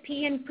there to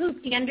pee and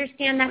poop. Do you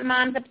understand that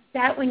Mom's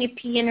upset when you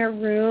pee in her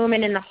room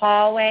and in the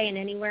hallway and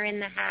anywhere in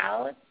the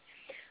house?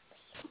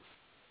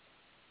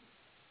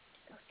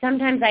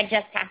 Sometimes I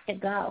just have to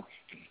go.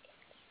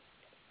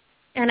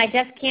 And I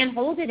just can't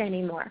hold it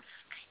anymore.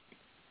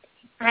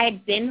 I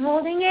had been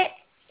holding it,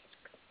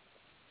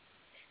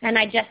 and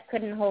I just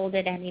couldn't hold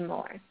it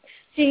anymore.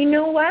 So you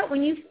know what?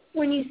 When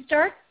you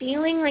start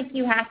feeling like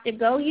you have to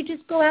go, you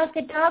just go out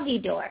the doggy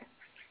door.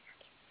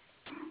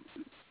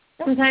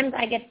 Sometimes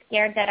I get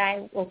scared that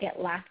I will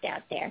get locked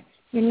out there.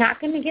 You're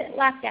not going to get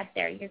locked out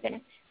there.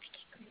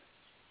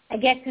 I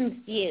get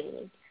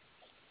confused.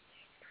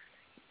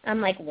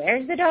 I'm like,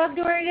 where's the dog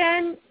door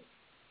again?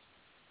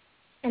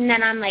 And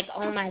then I'm like,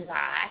 oh, my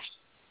gosh.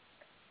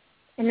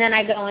 And then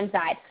I go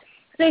inside.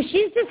 So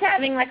she's just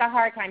having, like, a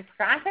hard time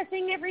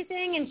processing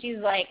everything. And she's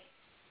like,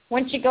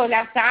 once she goes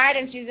outside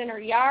and she's in her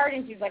yard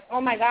and she's like, oh,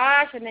 my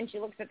gosh. And then she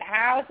looks at the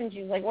house and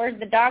she's like, where's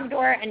the dog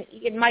door? And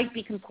it might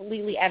be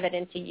completely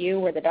evident to you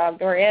where the dog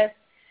door is.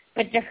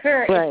 But to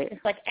her, right. It's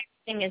just like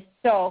everything is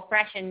so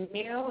fresh and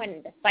new,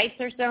 and the sights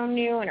are so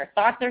new, and her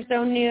thoughts are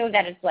so new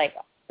that it's like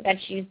that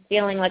she's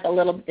feeling like a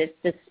little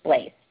bit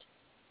displaced.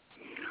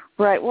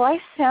 Right. Well, I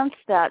sense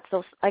that,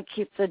 so I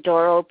keep the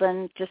door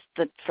open, just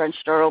the French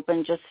door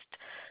open, just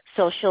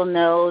so she'll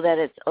know that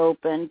it's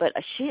open. But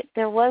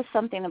there was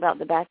something about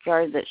the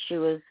backyard that she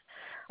was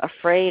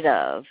afraid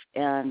of,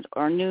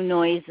 or new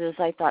noises.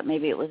 I thought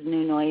maybe it was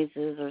new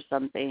noises or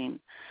something.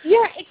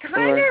 Yeah, it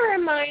kind of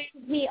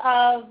reminds me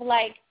of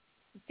like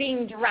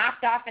being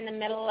dropped off in the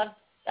middle of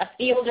a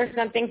field or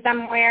something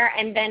somewhere,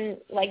 and then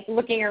like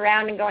looking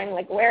around and going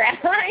like, where am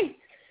I?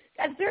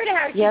 That's sort of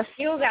how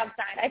she feels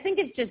outside. I think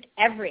it's just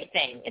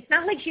everything. It's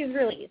not like she's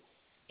really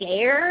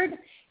scared.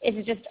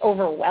 It's just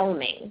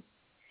overwhelming.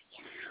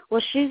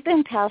 Well, she's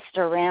been passed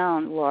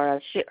around, Laura.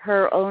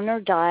 Her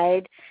owner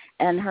died,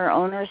 and her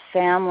owner's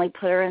family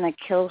put her in a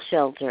kill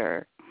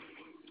shelter.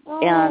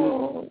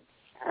 Oh,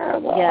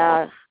 terrible.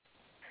 Yeah.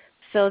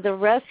 So the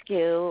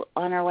rescue,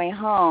 on her way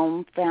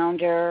home, found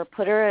her,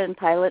 put her in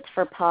Pilots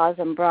for Paws,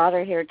 and brought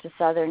her here to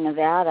Southern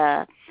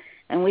Nevada.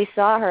 And we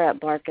saw her at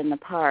Bark in the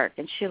Park,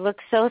 and she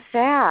looked so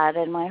sad,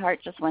 and my heart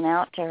just went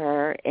out to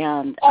her.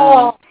 And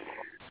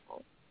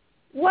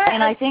what?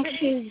 And I think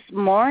she's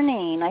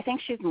mourning. I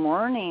think she's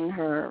mourning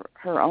her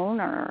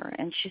owner,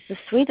 and she's the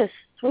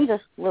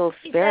sweetest little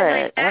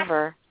spirit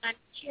ever. I'm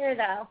here,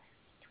 though.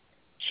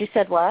 She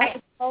said what?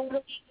 I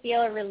totally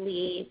feel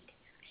relieved.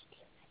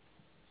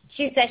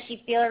 She said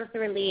she feels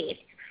relieved.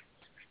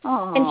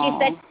 Aww. And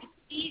she said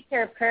she sees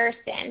her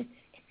person.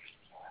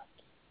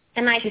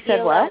 And I feel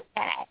said what?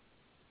 okay.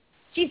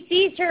 She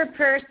sees her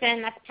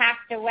person that's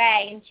passed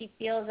away, and she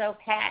feels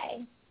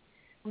okay.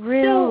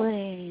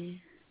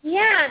 Really?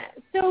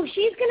 So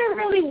she's going to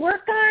really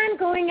work on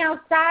going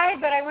outside,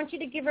 but I want you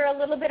to give her a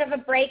little bit of a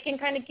break and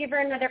kind of give her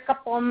another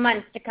couple of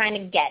months to kind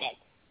of get it.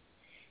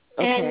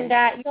 Okay.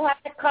 And you'll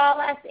have to call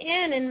us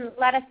in and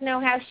let us know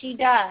how she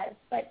does.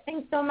 But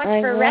thanks so much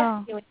for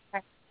rescuing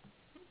her.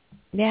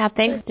 Yeah,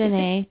 thanks,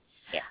 Danae.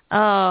 Yeah.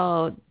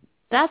 Oh,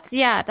 that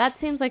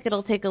seems like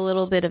it'll take a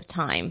little bit of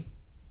time.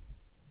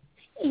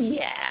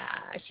 Yeah,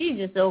 she's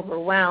just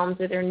overwhelmed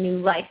with her new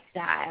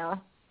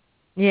lifestyle.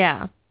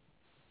 Yeah.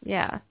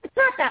 Yeah. It's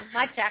not that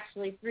much,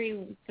 actually,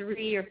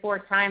 three or four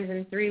times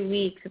in 3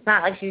 weeks. It's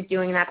not like she's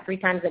doing that 3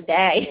 times a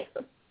day.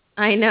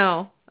 I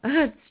know.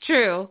 It's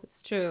true.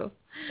 It's true.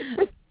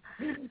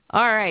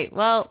 All right.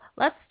 Well,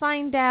 let's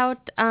find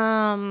out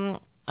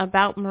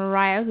about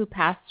Mariah, who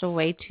passed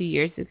away 2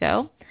 years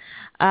ago.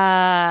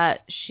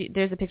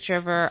 There's a picture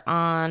of her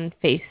on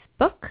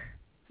Facebook,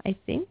 I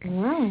think.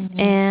 Mm-hmm.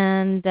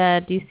 And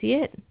do you see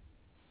it?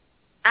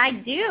 I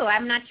do.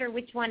 I'm not sure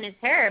which one is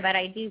her, but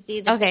I do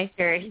see the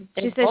picture.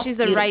 She says she's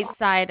the right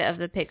side of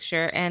the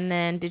picture. And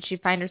then did she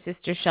find her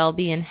sister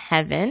Shelby in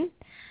heaven?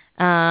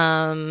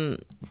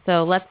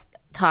 So let's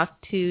talk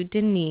to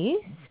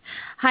Denise.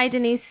 Hi,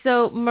 Denise.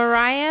 So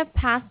Mariah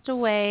passed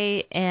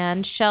away,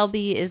 and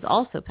Shelby is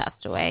also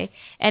passed away.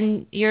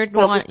 And you're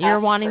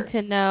wanting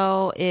to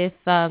know if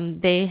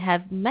they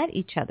have met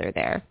each other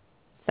there.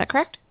 Is that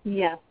correct?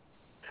 Yes,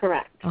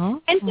 correct.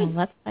 And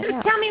let's find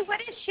out. Tell me, what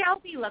does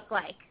Shelby look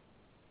like?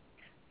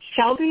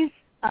 Shelby's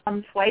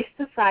twice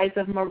the size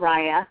of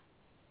Mariah.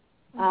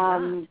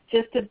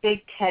 Just a big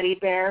teddy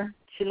bear.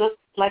 She looked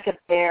like a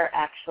bear,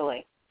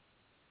 actually.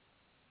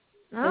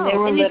 Oh, and they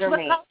were litter what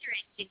mates. color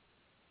is she?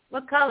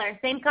 What color?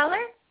 Same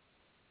color?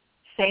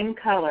 Same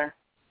color.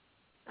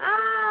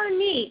 Oh,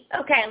 neat.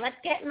 Okay, let's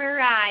get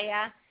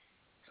Mariah.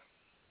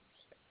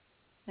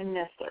 I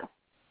miss her.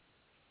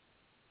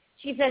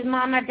 She says,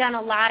 Mom, I've done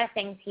a lot of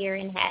things here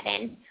in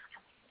heaven.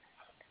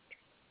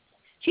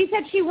 She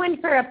said she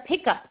went for a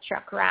pickup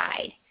truck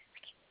ride.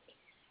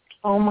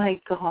 Oh,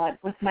 my God,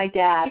 with my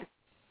dad.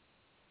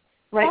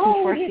 Right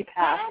before she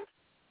passed. Dad?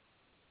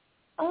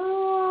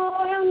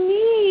 Oh, how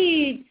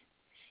neat.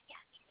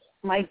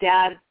 My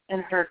dad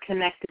and her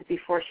connected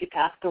before she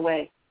passed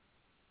away.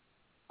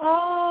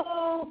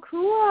 Oh, so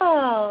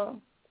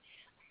cool.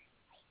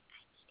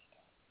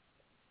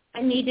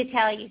 I need to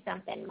tell you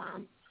something,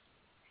 Mom.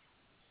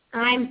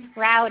 I'm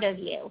proud of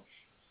you.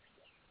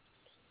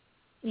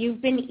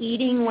 You've been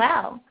eating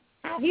well.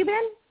 Have you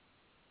been?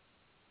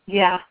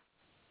 Yeah.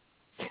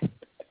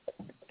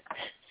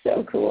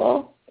 So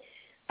cool.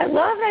 I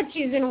love that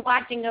she's been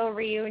watching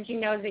over you and she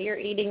knows that you're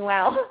eating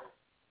well.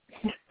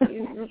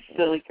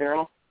 Silly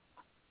girl.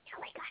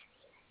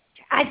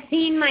 I've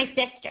seen my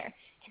sister,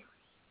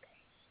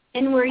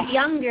 and we're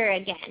younger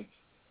again,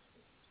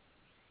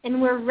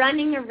 and we're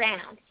running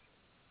around,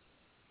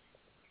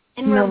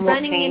 and we're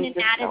running in and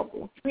out of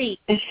the street.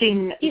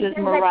 Does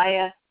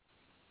Mariah?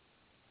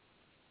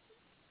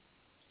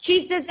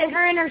 She says that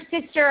her and her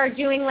sister are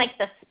doing like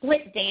the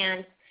split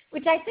dance,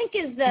 which I think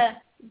is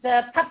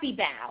the puppy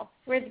bow,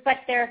 but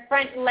their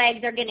front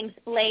legs are getting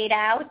splayed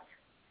out,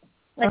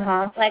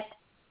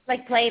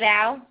 like play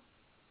bow.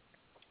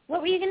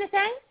 What were you going to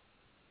say?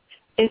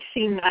 Is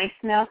she nice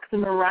now?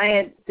 Because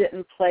Mariah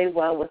didn't play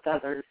well with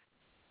others.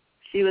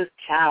 She was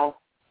chow.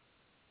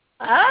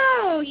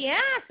 Oh, yeah.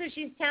 So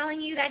she's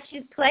telling you that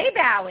she's play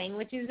bowing,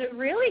 which is a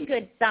really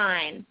good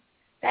sign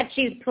that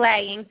she's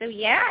playing. So,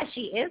 yeah,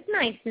 she is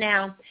nice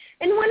now.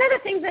 And one of the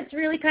things that's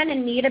really kind of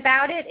neat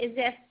about it is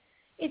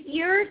if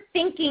you're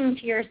thinking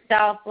to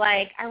yourself,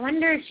 like, I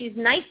wonder if she's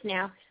nice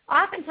now,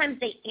 oftentimes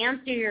they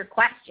answer your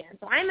question.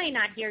 So I may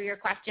not hear your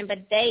question, but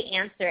they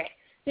answer it.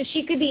 So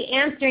she could be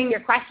answering your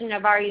question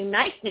of are you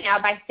nice now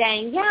by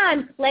saying, yeah,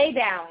 I'm play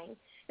bowing.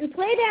 And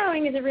play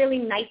bowing is a really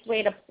nice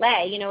way to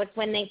play. You know, it's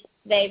when they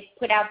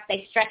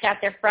stretch out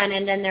their front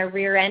end and their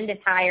rear end is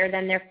higher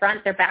than their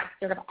front. Their back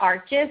sort of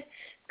arches.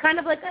 It's kind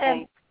of like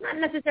not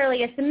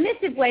necessarily a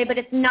submissive way, but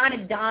it's not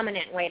a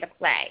dominant way to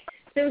play.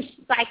 So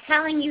by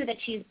telling you that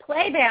she's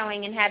play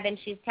bowing in heaven,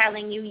 she's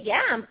telling you,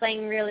 yeah, I'm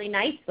playing really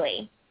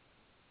nicely.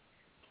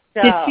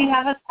 So, did she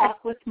have a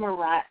talk with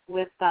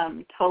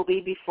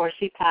Toby before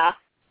she passed?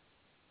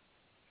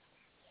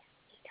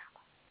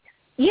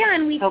 Yeah,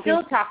 and we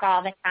still talk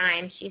all the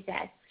time, she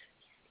says.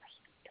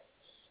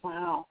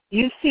 Wow.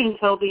 You've seen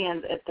Toby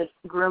at the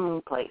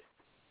grooming place.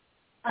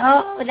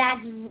 Oh,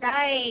 that's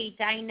right.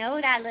 I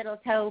know that little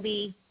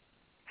Toby.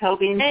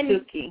 Toby and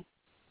Suki.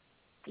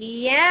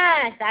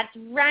 Yes, that's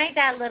right,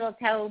 that little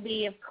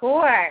Toby, of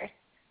course.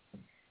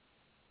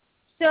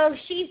 So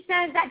she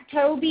says that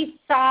Toby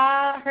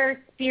saw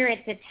her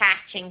spirits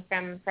attaching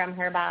from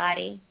her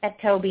body, that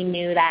Toby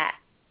knew that.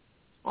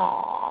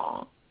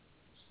 Aw,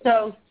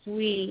 so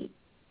sweet.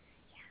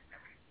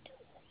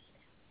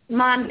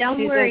 Mom,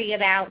 don't worry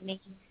about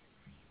me.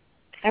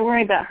 I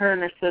worry about her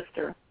and her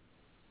sister.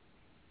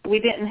 We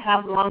didn't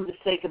have long to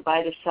say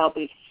goodbye to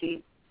Shelby.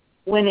 She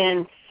went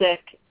in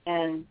sick,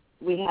 and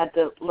we had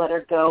to let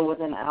her go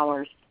within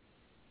hours.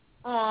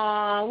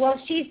 Oh, well,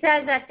 she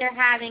says that they're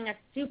having a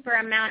super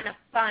amount of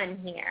fun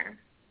here.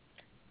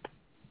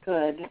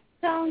 Good.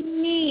 So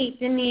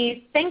neat,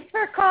 Denise. Thanks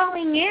for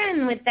calling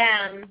in with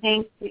them.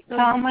 Thank you. Tell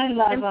them I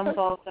love them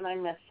both and I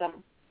miss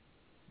them.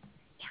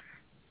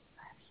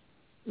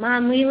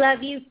 Mom, we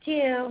love you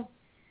too.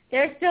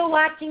 They're still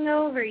watching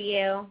over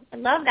you. I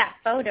love that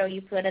photo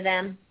you put of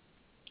them.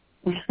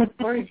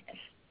 Gorgeous.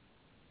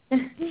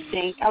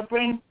 Thanks. I'll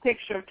bring a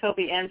picture of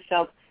Toby and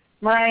Shelby,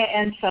 Mariah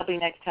and Shelby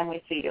next time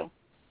we see you.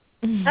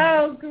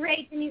 Oh,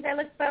 great, Denise. I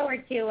look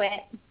forward to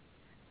it.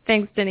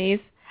 Thanks,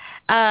 Denise.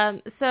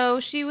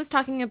 So she was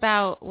talking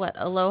about,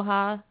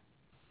 Aloha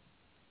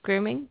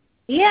grooming?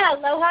 Yeah,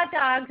 Aloha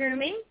Dog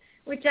Grooming,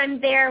 which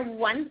I'm there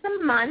once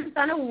a month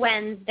on a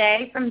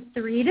Wednesday from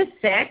 3 to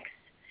 6.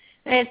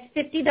 And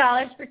it's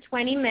 $50 for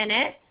 20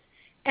 minutes.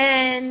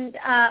 And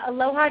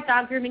Aloha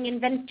Dog Grooming in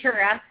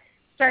Ventura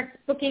starts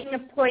booking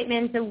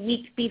appointments a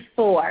week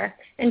before.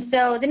 And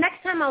so the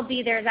next time I'll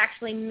be there is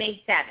actually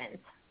May 7th,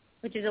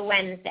 which is a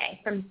Wednesday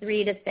from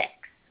 3 to 6.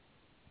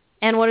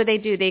 And what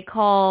do? They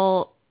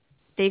call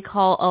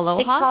Aloha?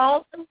 They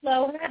call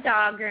Aloha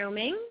Dog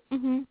Grooming.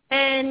 Mm-hmm.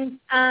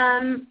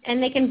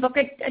 And they can book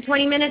a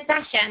 20-minute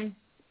session.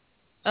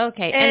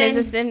 Okay. And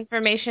is this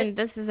information,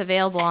 this is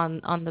available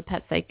on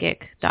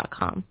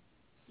thepetpsychic.com?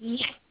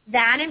 Yes.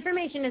 That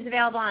information is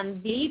available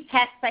on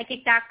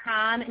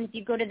thepetpsychic.com. And if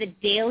you go to the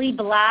daily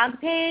blog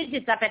page,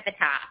 it's up at the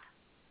top.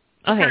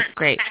 Okay,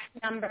 great.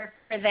 Contact number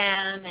for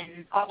them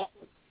and all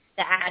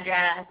the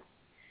address.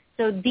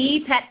 So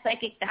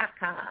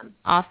thepetpsychic.com.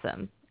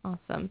 Awesome.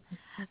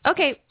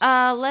 Okay,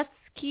 let's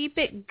keep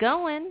it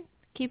going.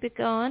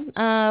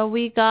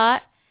 We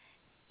got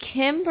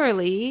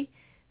Kimberly,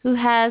 who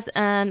has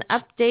an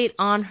update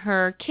on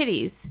her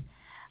kitties.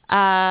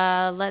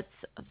 Let's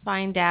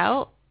find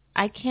out.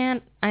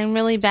 I'm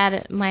really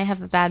bad might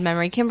have a bad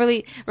memory.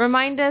 Kimberly,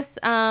 remind us,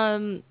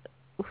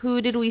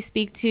 who did we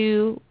speak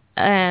to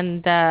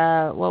and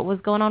what was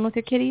going on with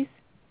your kitties?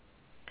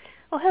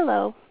 Oh,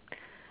 hello.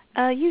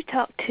 You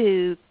talked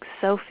to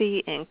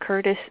Sophie and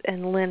Curtis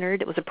and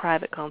Leonard. It was a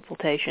private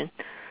consultation.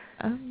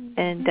 Oh.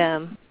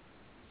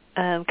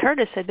 And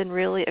Curtis had been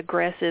really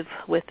aggressive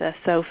with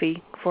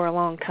Sophie for a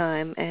long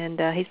time, and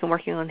he's been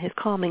working on his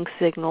calming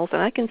signals,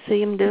 and I can see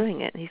him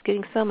doing it. He's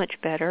getting so much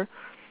better.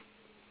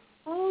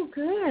 Oh, Oh,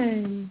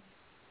 good.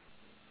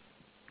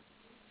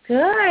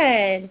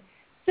 Good.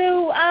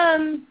 So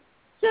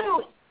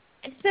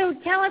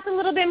tell us a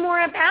little bit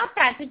more about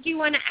that. Did you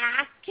want to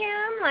ask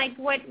him, like,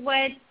 what do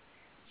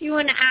you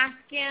want to ask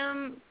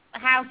him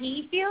how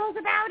he feels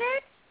about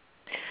it?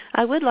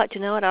 I would like to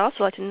know it. I'd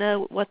also like to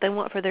know what they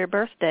want for their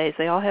birthdays.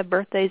 They all have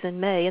birthdays in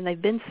May, and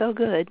they've been so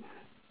good.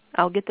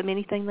 I'll get them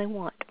anything they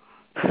want.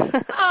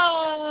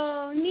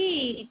 Oh,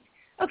 neat.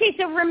 Okay,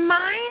 so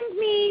remind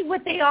me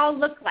what they all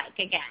look like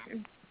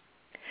again.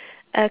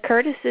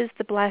 Curtis is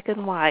the black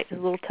and white, a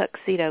little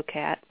tuxedo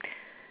cat,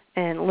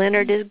 and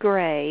Leonard is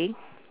gray,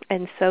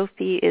 and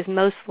Sophie is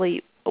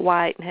mostly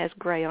white and has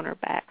gray on her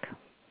back.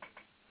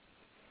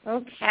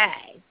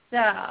 Okay,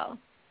 so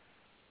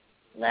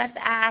let's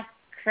ask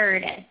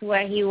Curtis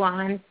what he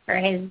wants for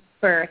his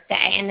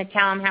birthday and to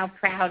tell him how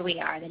proud we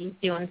are that he's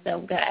doing so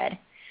good.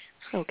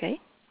 Okay.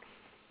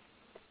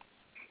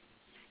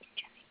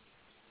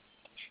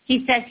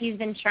 He says he's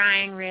been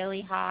trying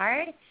really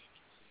hard.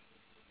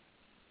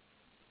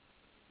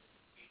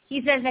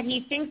 He says that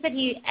he thinks that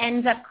he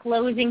ends up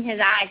closing his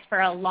eyes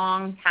for a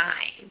long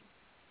time.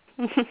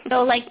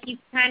 So, like, he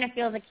kind of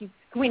feels like he's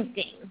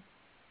squinting.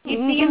 Do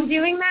you see him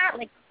doing that?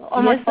 Like,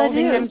 almost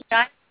holding them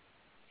shut?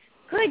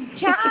 Good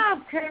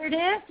job,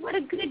 Curtis. What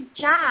a good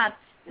job.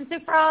 And so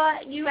for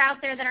all you out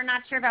there that are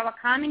not sure about what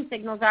calming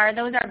signals are,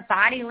 those are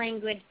body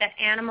language that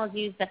animals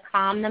use to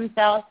calm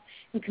themselves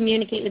and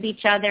communicate with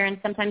each other, and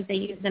sometimes they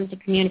use them to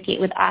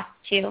communicate with us,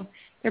 too.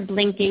 They're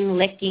blinking,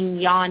 licking,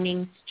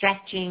 yawning,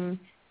 stretching,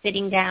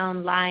 sitting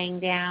down, lying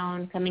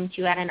down, coming to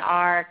you at an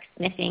arc,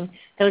 sniffing.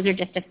 Those are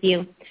just a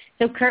few.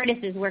 So Curtis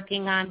is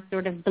working on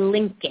sort of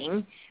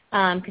blinking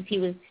because he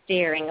was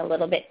staring a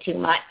little bit too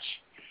much.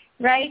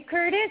 Right,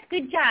 Curtis?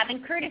 Good job.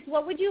 And Curtis,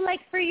 what would you like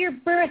for your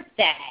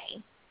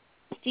birthday?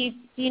 Do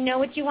you know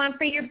what you want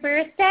for your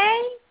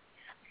birthday?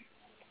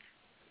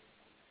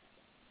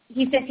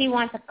 He says he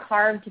wants a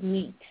carved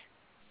meat.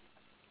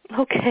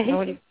 Okay.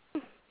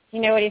 You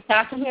know what he's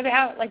talking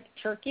about? Like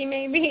turkey,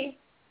 maybe?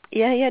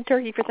 Yeah, he had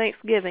turkey for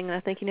Thanksgiving, and I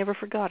think he never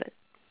forgot it.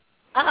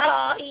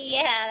 Oh,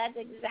 yeah, that's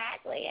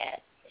exactly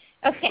it.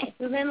 Okay,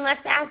 so then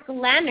let's ask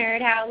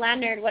Leonard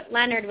what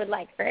Leonard would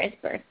like for his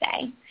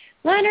birthday.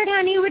 Leonard,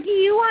 honey, what do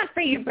you want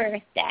for your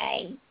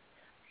birthday?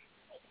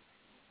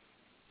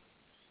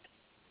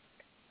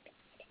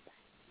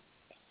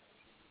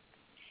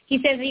 He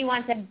says he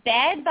wants a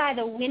bed by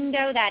the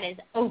window that is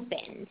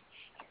opened.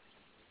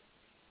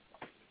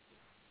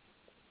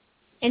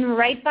 And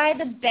right by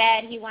the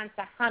bed, he wants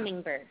a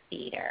hummingbird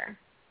feeder.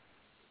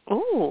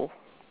 Oh.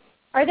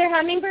 Are there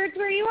hummingbirds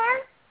where you are?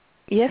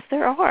 Yes,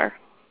 there are.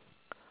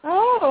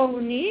 Oh,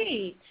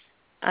 neat.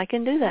 I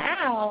can do that.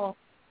 Wow.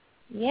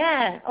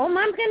 Yeah. Oh,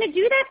 Mom's going to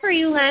do that for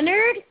you,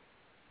 Leonard.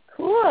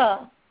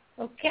 Cool.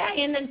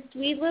 Okay, and then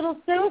sweet little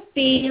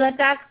Sophie. Let's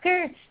ask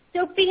her.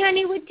 Sophie,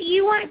 honey, what do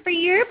you want for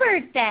your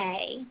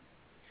birthday?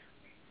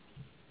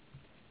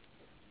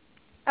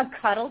 A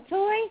cuddle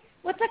toy?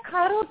 What's a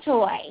cuddle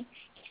toy?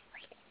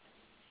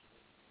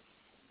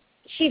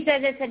 She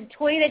says it's a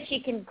toy that she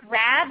can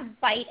grab,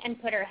 bite,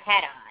 and put her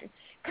head on.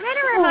 Kind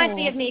of reminds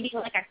me of maybe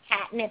like a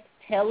catnip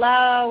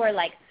pillow or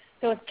like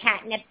those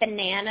catnip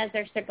bananas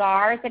or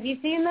cigars. Have you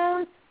seen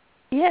those?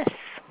 Yes.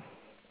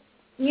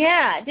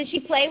 Yeah. Does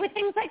she play with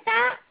things like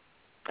that?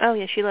 Oh,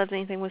 yeah. She loves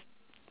anything with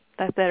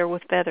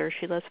feathers.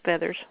 She loves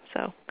feathers.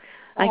 So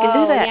I can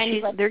do that.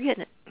 Yeah, they're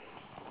getting it.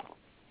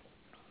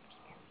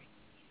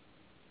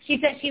 She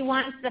says she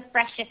wants the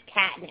freshest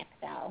catnip,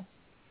 though.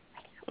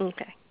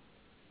 Okay.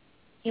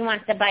 She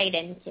wants to bite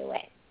into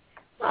it.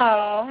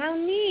 Oh, how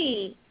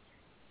neat.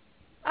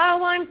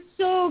 Oh, I'm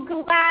so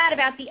glad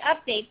about the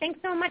update. Thanks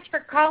so much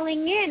for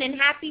calling in, and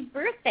happy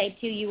birthday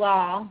to you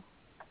all.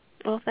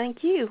 Well,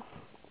 thank you.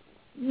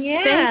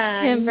 Yeah.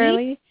 Thanks,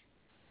 Kimberly.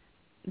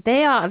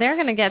 They're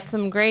going to get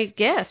some great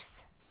gifts.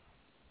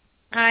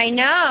 I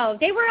know.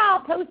 They were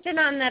all posted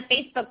on the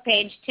Facebook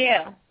page,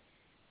 too.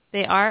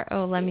 They are?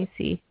 Oh, let me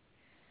see.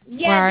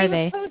 Yeah, where are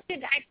they? Were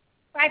posted.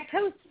 I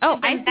posted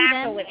them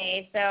back a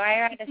ways, so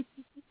I had to...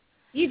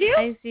 You do?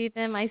 I see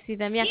them.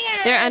 Yeah.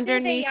 They're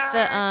underneath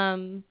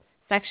the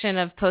section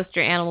of post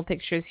your animal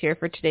pictures here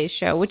for today's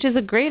show, which is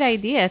a great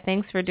idea.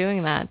 Thanks for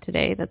doing that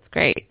today. That's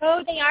great.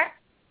 Oh, they are?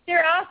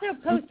 They're also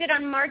posted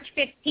on March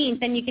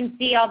 15th, and you can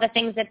see all the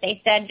things that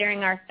they said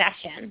during our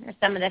session, or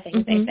some of the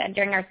things they said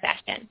during our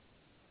session.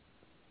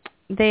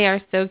 They are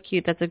so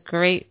cute. That's a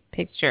great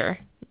picture.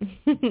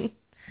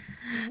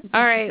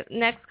 All right,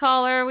 next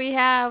caller we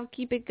have.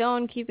 Keep it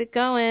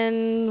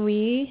going.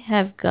 We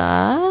have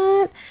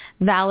got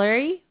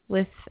Valerie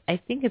with, I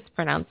think it's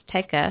pronounced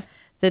Tekka,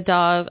 the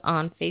dog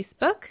on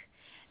Facebook.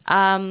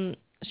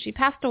 She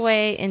passed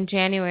away in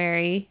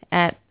January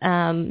at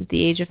the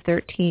age of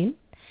 13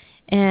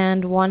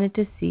 and wanted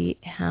to see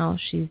how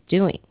she's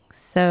doing.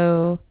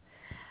 So,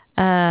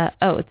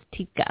 it's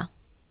Tika.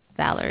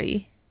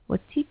 Valerie with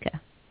Tika.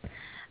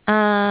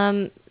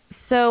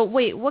 So,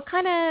 wait, what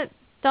kind of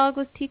dog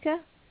was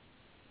Tika?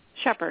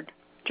 Shepherd.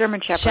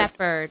 German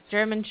Shepherd.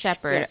 German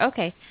Shepherd. Yeah.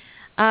 Okay.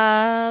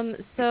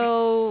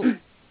 So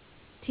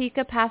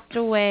Tika passed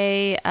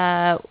away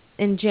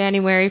in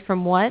January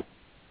from what?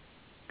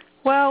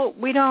 Well,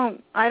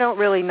 I don't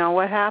really know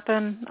what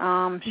happened.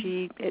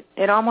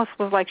 It almost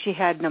was like she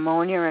had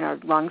pneumonia and her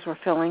lungs were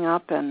filling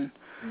up, and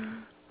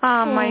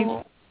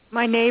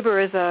my neighbor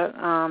is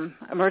a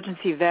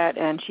emergency vet,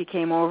 and she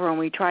came over and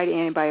we tried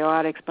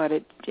antibiotics, but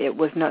it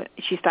was no.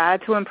 She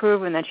started to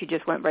improve, and then she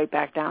just went right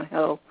back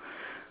downhill.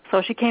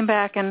 So she came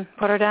back and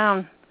put her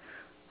down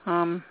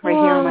right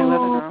here in my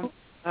living room.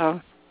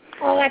 So.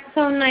 Oh, that's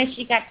so nice.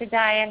 She got to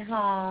die at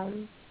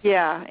home.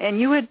 Yeah,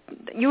 and you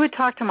would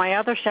talk to my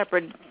other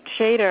shepherd,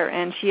 Shader,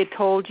 and she had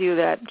told you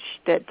that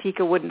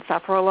Tika wouldn't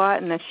suffer a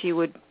lot and that she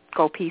would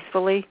go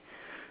peacefully,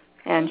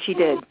 and she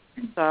did.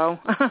 So.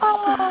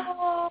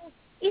 Oh,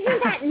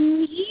 isn't that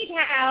neat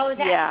how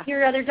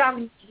your other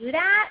dog do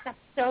that? That's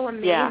so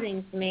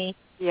amazing to me.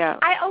 Yeah,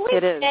 I always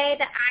it is. say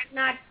that I'm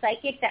not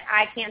psychic, that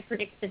I can't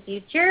predict the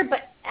future,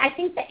 but I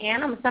think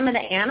some of the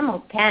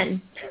animals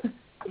can.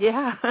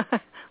 Yeah.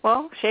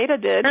 Well,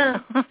 Shada did.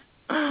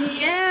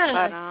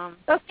 Yeah.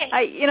 But okay.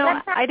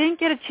 I didn't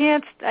get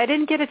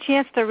a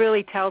chance to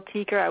really tell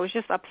Tika. I was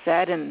just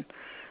upset and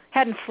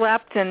hadn't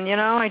slept, and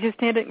I just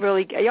didn't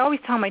really. I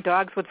always tell my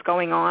dogs what's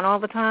going on all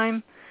the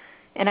time,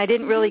 and I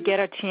didn't really get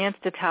a chance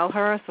to tell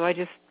her. So I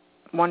just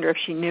wonder if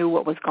she knew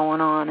what was going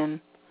on. And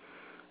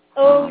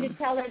to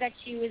tell her that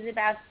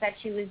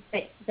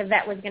the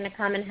vet was going to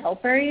come and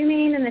help her. You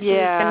mean, and that she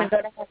was going to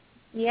go to help.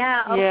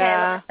 Yeah. Okay.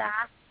 Yeah.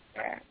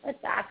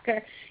 Let's ask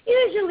her.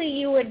 Usually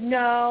you would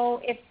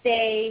know if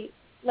they,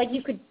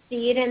 you could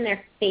see it in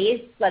their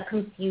face,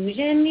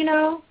 confusion,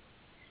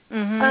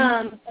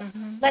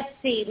 Let's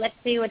see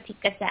what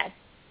Tika says.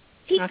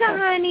 Tika,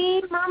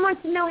 honey, Mom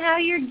wants to know how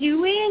you're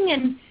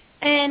doing,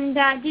 and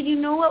did you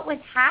know what was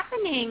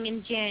happening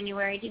in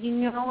January? Did you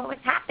know what was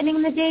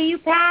happening the day you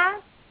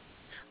passed?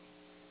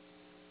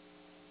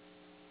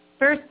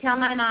 First, tell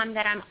my mom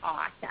that I'm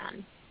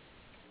awesome.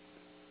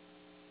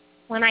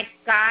 When I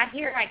got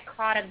here, I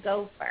caught a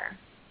gopher.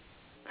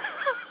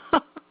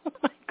 Oh,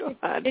 my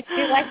God. Did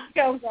you like to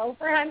go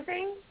gopher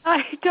hunting?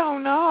 I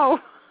don't know.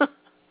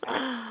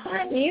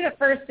 Me, the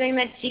first thing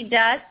that she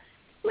does,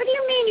 what do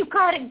you mean you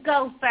caught a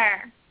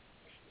gopher?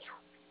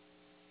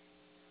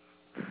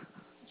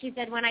 She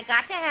said, when I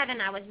got to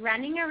heaven, I was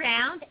running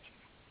around,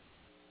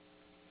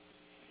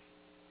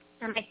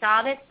 and I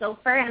saw this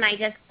gopher, and I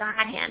just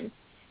got him.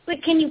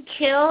 But can you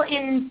kill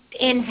in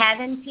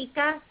heaven,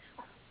 Tika?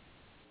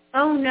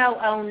 Oh,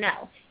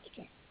 no.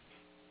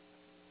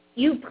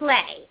 You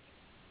play.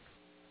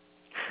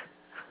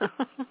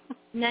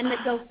 And then the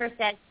gopher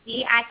says,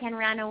 see, I can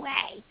run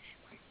away.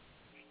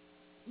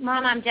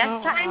 Mom, I'm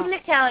just trying to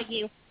tell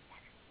you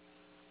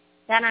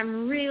that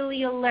I'm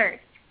really alert.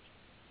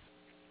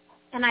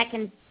 And I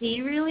can see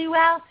really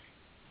well.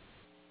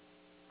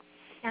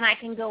 And I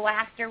can go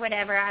after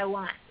whatever I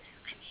want.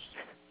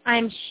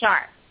 I'm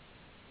sharp.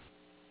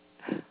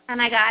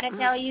 And I got to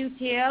tell you,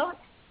 too,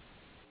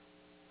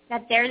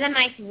 that there's a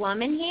nice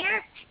woman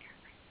here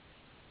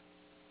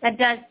that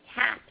does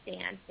tap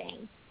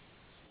dancing.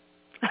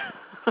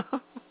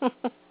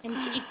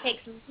 And she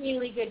takes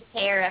really good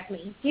care of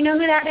me. Do you know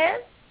who that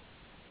is?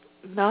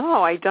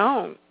 No, I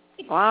don't.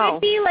 Wow. It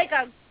could be like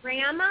a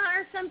grandma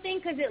or something,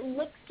 because it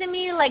looks to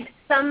me like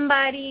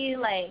somebody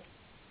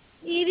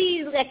maybe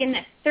in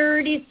the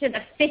 30s to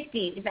the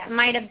 50s. That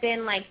might have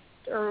been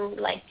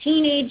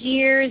teenage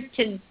years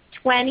to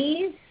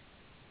 20s.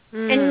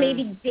 And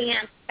maybe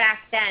dance back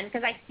then,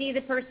 because I see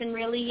the person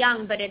really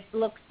young, but it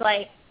looks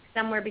like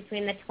somewhere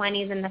between the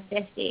 20s and the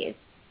 50s.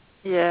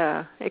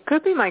 Yeah, it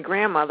could be my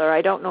grandmother.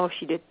 I don't know if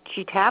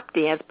she tap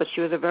danced, but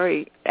she was a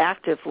very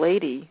active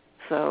lady.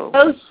 So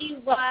she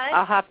was?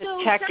 I'll have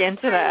to check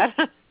into that.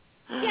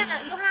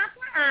 Yeah, you'll have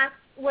to ask,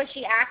 was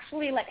she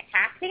actually a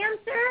tap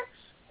dancer?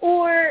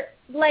 Or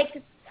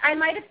I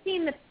might have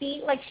seen the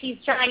feet she's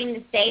trying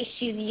to say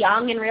she's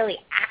young and really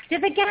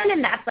active again,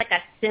 and that's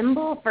a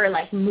symbol for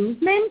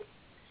movement.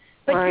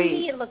 But to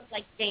me it looks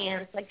like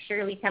dance, like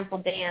Shirley Temple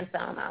dance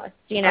almost,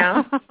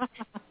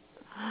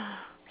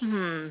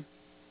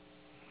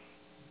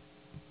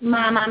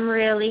 Mom, I'm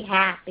really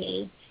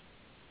happy.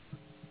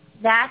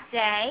 That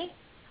day,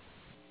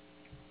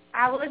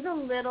 I was a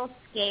little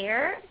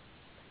scared,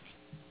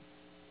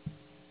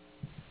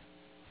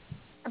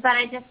 but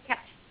I just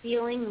kept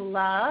feeling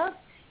love.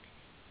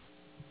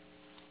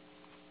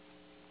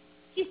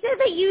 She said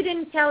that you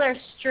didn't tell her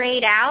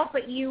straight out,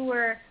 but you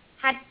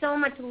had so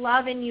much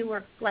love and you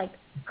were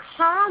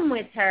calm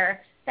with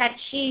her that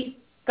she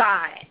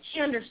got it. She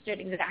understood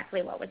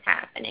exactly what was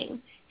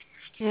happening.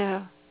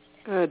 Yeah,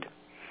 good.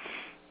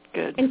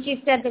 And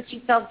she said that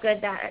she felt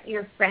good that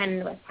your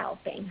friend was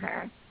helping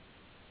her.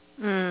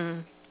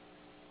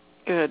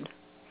 Good.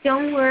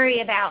 Don't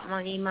worry about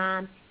money,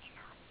 Mom.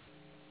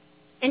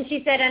 And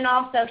she said, and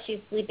also she's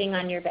sleeping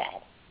on your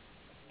bed.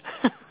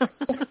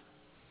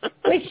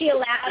 Was she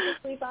allowed to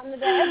sleep on the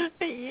bed?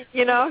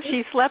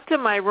 She slept in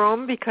my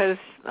room because,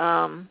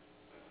 I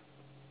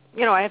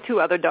have two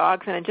other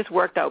dogs, and it just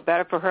worked out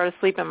better for her to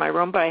sleep in my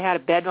room, but I had a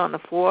bed on the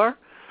floor.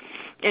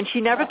 And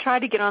she never tried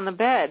to get on the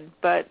bed,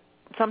 but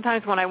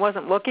sometimes when I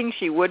wasn't looking,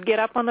 she would get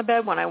up on the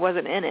bed when I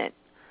wasn't in it.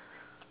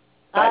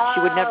 But she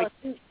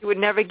would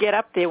never get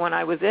up there when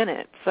I was in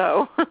it.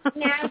 So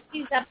now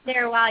she's up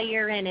there while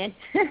you're in it.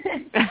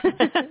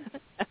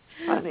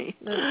 Funny.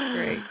 That's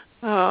great.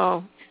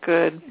 Oh,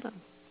 good.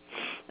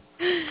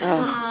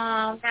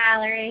 Oh,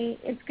 Valerie,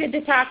 it's good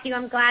to talk to you.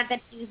 I'm glad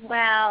that she's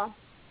well.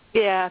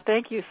 Yeah,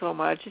 thank you so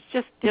much. It's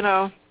just,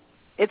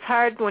 it's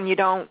hard when you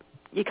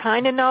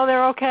kind of know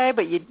they're okay,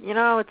 but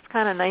it's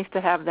kind of nice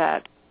to have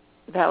that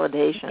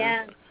validation.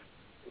 Yeah.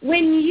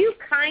 When you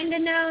kind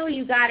of know,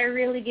 you got to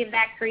really give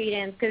that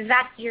credence because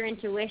that's your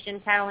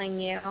intuition telling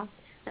you.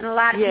 And a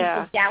lot of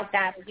people doubt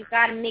that. But you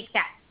got to make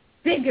that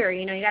bigger,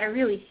 you got to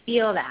really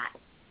feel that.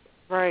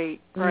 Right.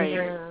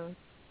 Yeah.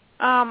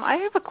 I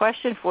have a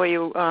question for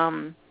you.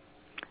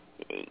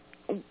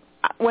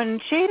 When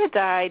Shada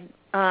died,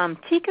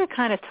 Tika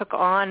kind of took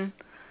on,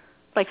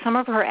 like, some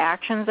of her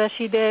actions that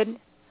she did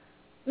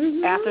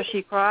after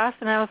she crossed,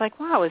 and I was like,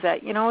 wow, is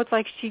that, it's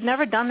like she'd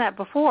never done that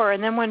before.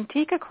 And then when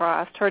Tika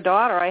crossed, her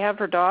daughter, I have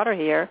her daughter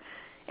here,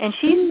 and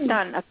she's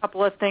done a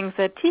couple of things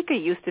that Tika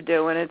used to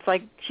do, and it's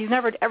like she's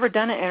never ever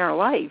done it in her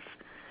life.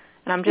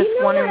 And I'm just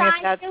wondering if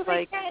that's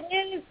like that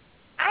is?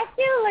 I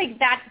feel like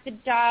that's the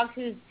dog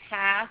who's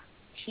past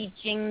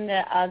teaching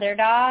the other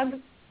dogs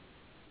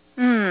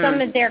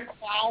some of their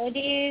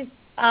qualities,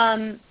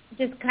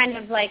 just kind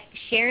of like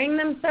sharing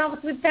themselves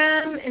with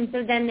them, and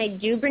so then they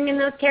do bring in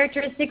those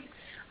characteristics.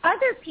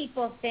 Other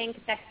people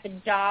think that the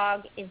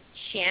dog is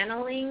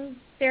channeling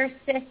their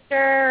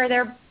sister or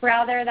their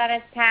brother that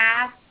has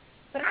passed,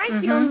 but I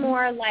feel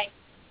more like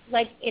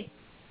it's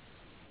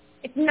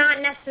not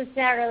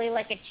necessarily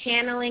like a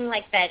channeling,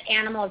 like that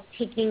animal is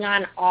taking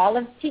on all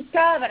of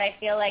Tika, but I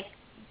feel like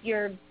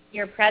your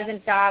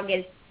present dog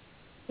is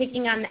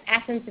taking on the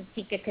essence of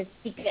Tika because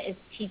Tika is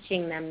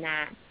teaching them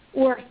that,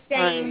 or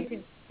saying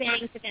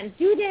to them,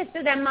 do this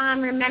so that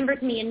Mom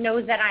remembers me and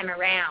knows that I'm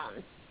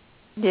around.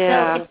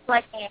 Yeah. So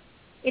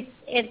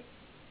it's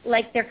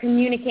like they're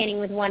communicating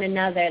with one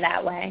another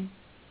that way.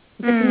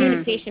 The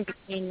communication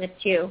between the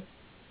two.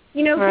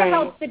 To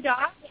help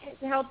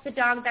the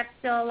dog that's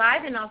still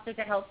alive, and also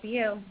to help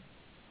you.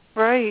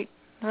 Right.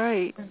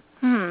 Okay.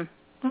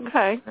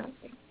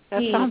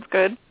 That sounds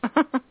good.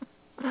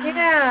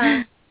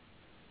 Yeah.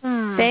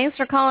 Thanks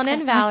for calling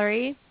in,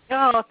 Valerie.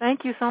 Oh,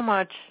 thank you so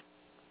much.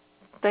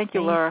 Thank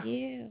you, Laura. Thank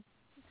you.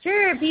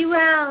 Sure, be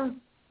well.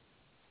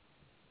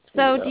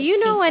 So, do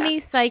you know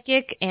any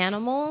psychic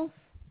animals?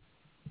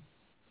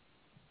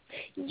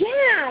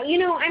 Yeah,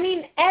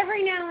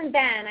 every now and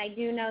then I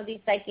do know these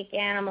psychic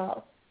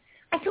animals.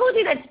 I told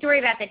you that story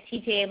about the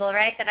tea table,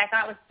 right, that I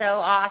thought was so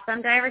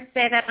awesome. Did I ever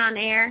say that on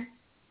air?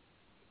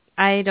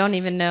 I don't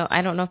even know.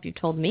 I don't know if you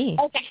told me.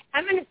 Okay,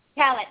 I'm going to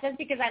tell it just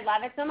because I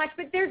love it so much.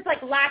 But there's,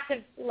 like, lots of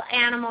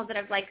animals that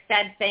have, like,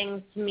 said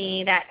things to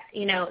me that,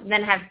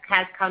 then has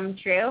come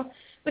true.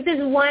 But this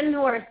one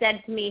horse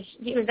said to me,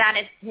 he was at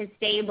his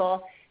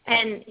stable,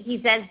 and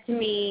he says to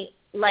me,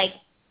 like,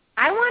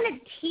 I want a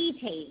tea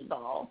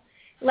table.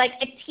 Like,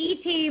 a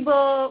tea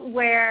table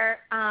where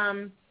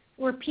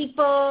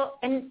people,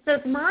 and so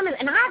his mom is,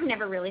 and I've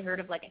never really heard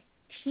of, like, a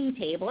tea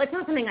table. It's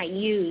not something I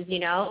use,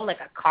 like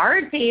a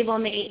card table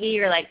maybe,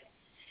 or like,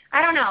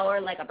 I don't know, or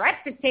like a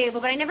breakfast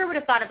table, but I never would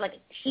have thought of like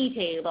a tea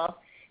table.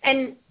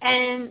 And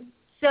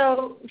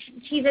so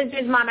she says to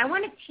his mom, I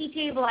want a tea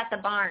table at the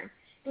barn.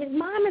 And his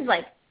mom is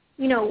like,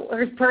 or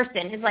his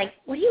person is like,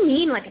 what do you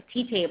mean like a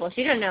tea table?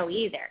 She doesn't know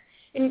either.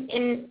 And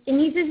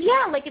he says,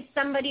 yeah, like if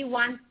somebody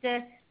wants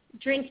to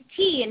drink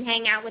tea and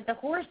hang out with the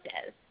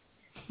horses.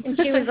 And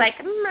she was like,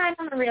 I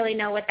don't really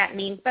know what that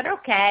means, but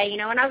okay,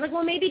 And I was like,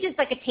 well, maybe just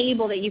like a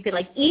table that you could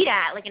like eat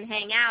at, like and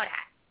hang out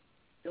at.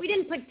 So we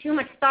didn't put too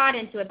much thought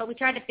into it, but we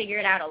tried to figure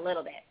it out a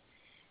little bit.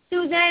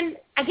 So then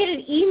I get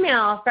an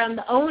email from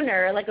the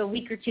owner like a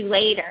week or two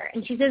later,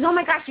 and she says, oh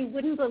my gosh, you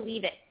wouldn't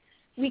believe it.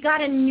 We got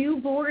a new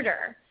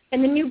boarder,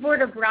 and the new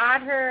boarder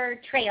brought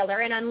her trailer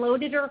and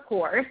unloaded her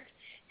horse,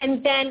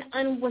 and then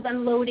was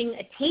unloading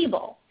a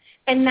table.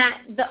 And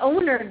that the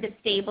owner of the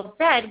stable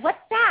said, what's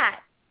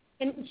that?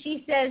 And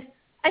she says,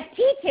 a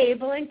tea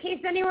table in case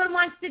anyone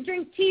wants to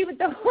drink tea with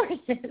the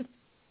horses.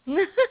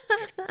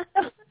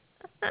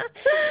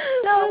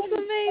 That's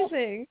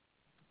amazing.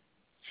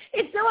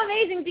 It's so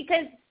amazing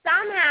because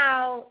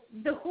somehow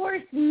the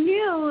horse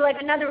knew, like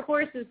another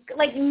horse was,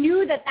 like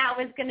knew that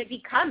was going to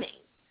be coming.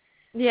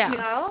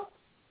 Yeah.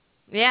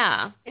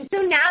 Yeah. And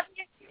so now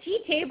there's a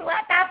tea table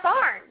at that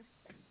barn.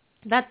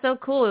 That's so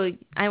cool.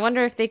 I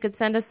wonder if they could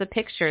send us a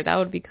picture. That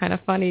would be kind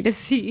of funny to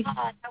see.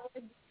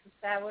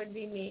 That would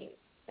be neat.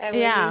 That would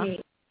be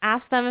neat.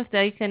 Ask them if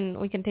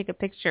we can take a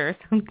picture or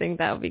something.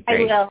 That would be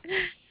great.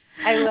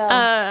 I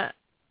will.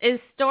 Is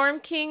Storm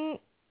King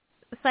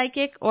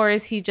psychic or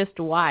is he just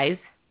wise?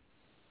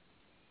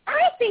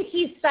 I think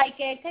he's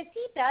psychic because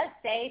he does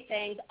say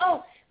things.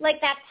 Oh, like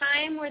that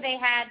time where they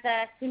had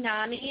the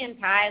tsunami in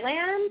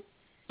Thailand?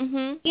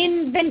 Mm-hmm.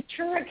 In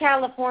Ventura,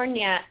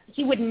 California,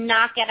 he would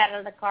not get out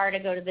of the car to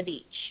go to the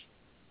beach.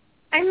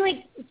 I'm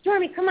like,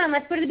 Stormy, come on,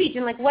 let's go to the beach.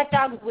 And like, what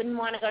dog wouldn't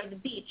want to go to the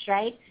beach,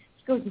 right?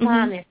 She goes,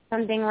 Mom, there's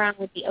something wrong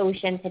with the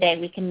ocean today.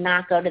 We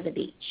cannot go to the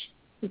beach.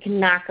 We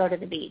cannot go to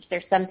the beach.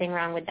 There's something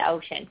wrong with the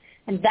ocean.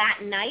 And that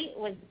night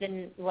was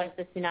the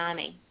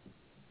tsunami.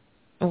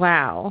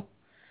 Wow.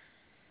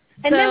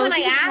 And so then when I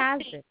he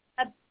asked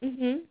has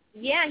him,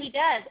 yeah, he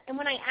does. And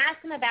when I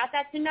asked him about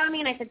that tsunami,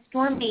 and I said,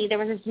 Stormy, there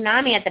was a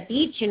tsunami at the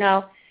beach, you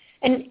know,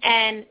 and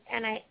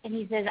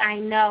he says, I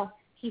know.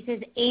 He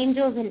says,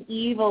 angels and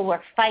evil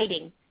were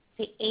fighting.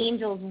 The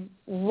angels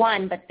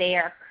won, but they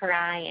are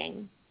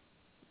crying.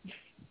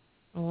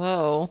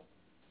 Whoa.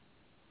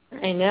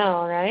 I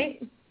know, right?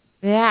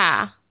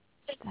 Yeah.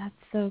 That's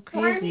so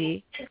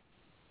crazy.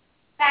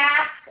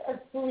 Fast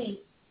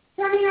asleep.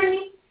 Stormy,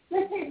 honey,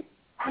 listen,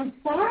 I'm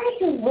sorry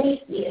to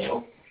wake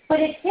you, but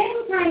it's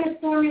getting time of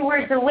Stormy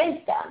Words of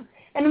Wisdom.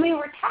 And we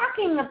were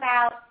talking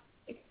about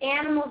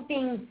animals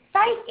being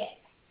psychic.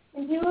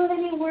 And do you have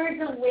any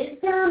words of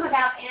wisdom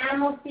about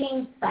animals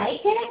being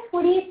psychic?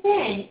 What do you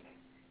think?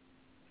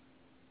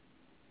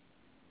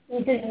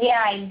 He says,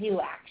 yeah, I do,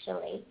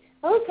 actually.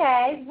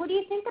 Okay, what do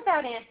you think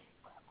about it?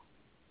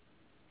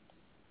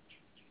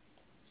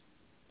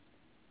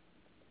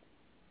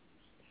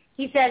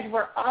 He says,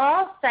 we're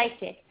all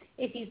psychic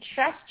if you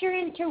trust your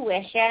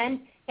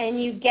intuition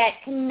and you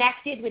get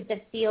connected with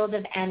the field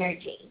of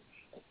energy.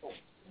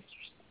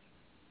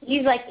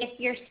 He's like, if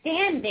you're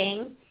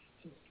standing,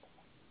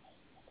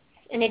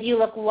 and if you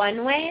look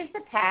one way is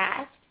the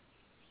past,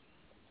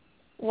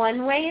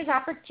 one way is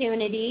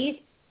opportunities,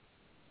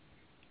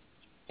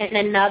 and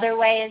another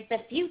way is the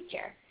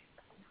future.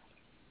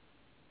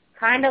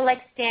 Kind of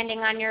like standing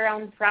on your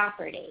own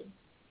property.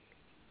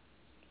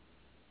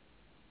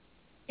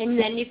 And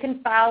then you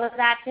can follow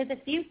that to the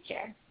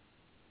future.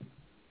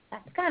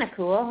 That's kind of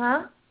cool,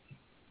 huh?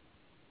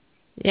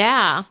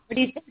 Yeah. What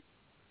do you think?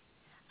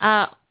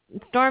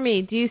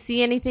 Stormy, do you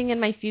see anything in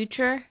my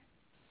future?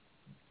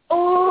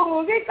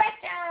 Oh, good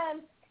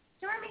question.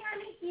 Stormy,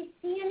 honey, do you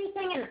see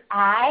anything in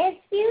I's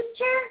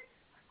future?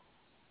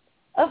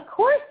 Of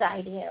course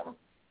I do.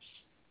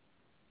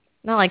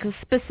 Not like a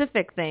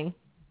specific thing.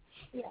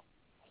 Yeah.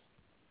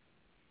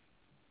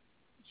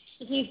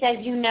 He says,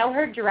 you know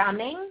her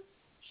drumming?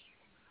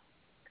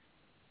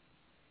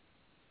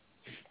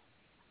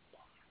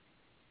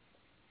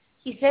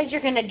 He says you're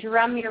going to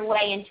drum your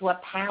way into a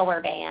power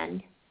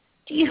band.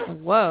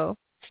 Whoa.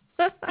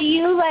 Do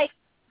you like,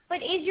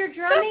 but is your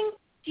drumming,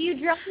 do you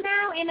drum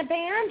now in a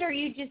band or are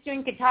you just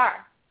doing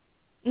guitar?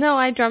 No,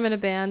 I drum in a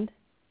band.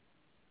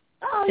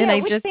 Oh, yeah. And I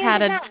Which just band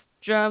had is a that?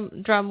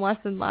 drum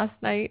lesson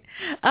last night.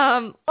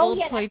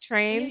 Old Toy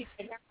Trains.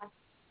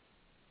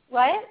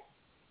 What?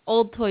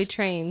 Old Toy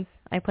Trains.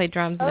 I play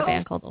drums in a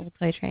band called Old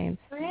Toy Trains.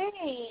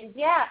 Trains,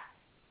 yeah.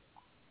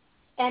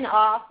 And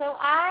also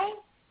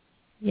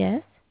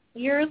Yes?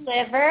 your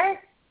liver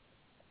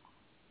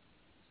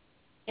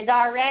is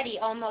already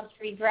almost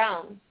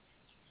regrown.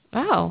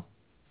 Oh.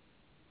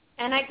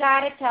 And I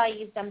got to tell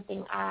you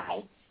something,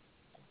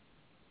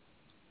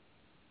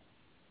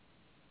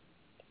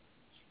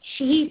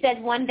 He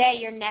said one day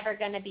you're never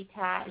going to be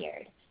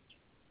tired.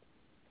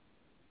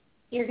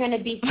 You're going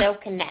to be so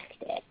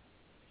connected.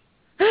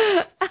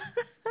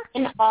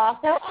 And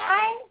also,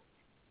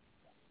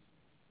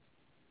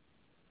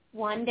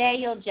 one day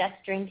you'll just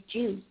drink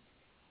juice.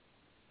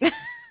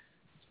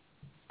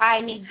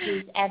 I need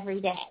juice every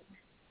day.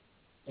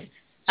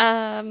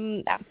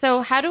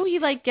 So how do we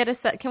get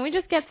can we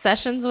just get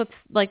sessions with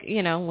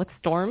with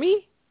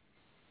Stormy?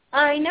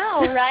 I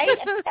know, right?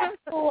 Except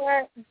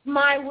for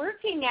my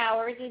working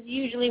hours is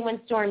usually when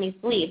Stormy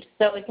sleeps,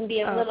 so it can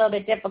be a little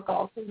bit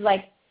difficult. It's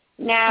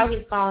now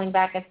he's falling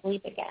back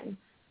asleep again.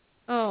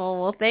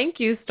 Oh, well, thank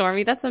you,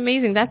 Stormy. That's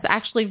amazing. That's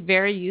actually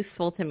very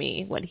useful to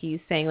me, what he's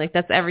saying.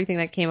 That's everything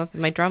that came up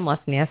in my drum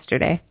lesson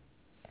yesterday.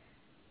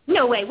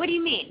 No way. What do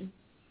you mean?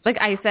 Like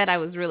I said, I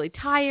was really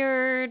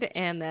tired,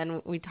 and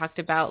then we talked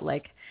about,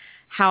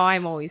 how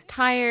I'm always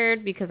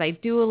tired because I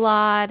do a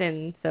lot,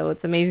 and so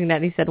it's amazing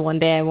that he said one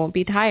day I won't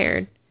be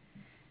tired.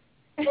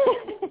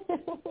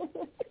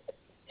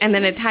 And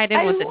then it tied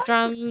in with the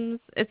drums.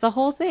 It's a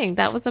whole thing.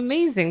 That was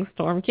amazing,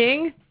 Storm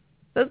King.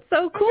 That's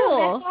so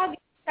cool. That's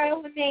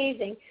so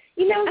amazing.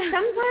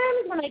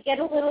 Sometimes when I get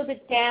a little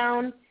bit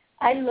down,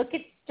 I look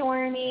at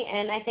Stormy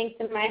and I think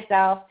to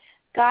myself,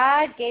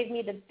 God gave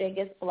me the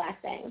biggest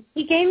blessing.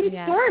 He gave me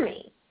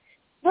Stormy.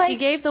 He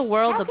gave the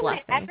world a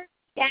blessing. How can I ever be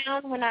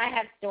down when I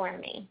have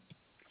Stormy?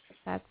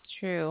 That's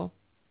true.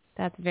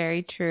 That's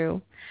very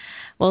true.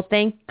 Well,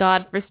 thank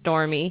God for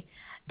Stormy.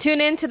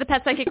 Tune in to the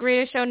Pet Psychic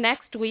Radio Show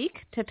next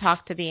week to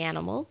talk to the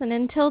animals. And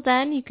until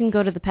then, you can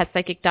go to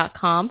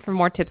thepetpsychic.com for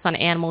more tips on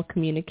animal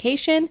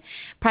communication,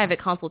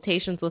 private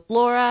consultations with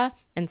Laura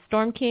and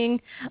Storm King.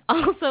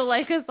 Also,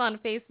 like us on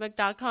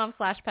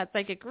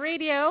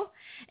Facebook.com/PetPsychicRadio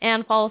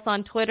and follow us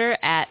on Twitter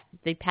at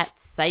The Pet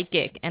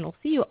Psychic. And we'll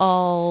see you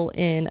all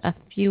in a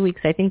few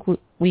weeks. I think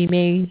we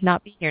may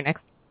not be here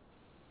next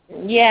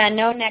week. Yeah,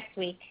 no next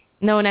week.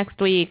 No next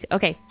week.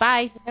 Okay,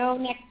 bye. No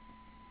next.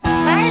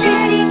 Bye,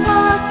 Daddy.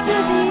 Talk to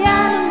the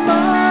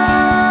animals.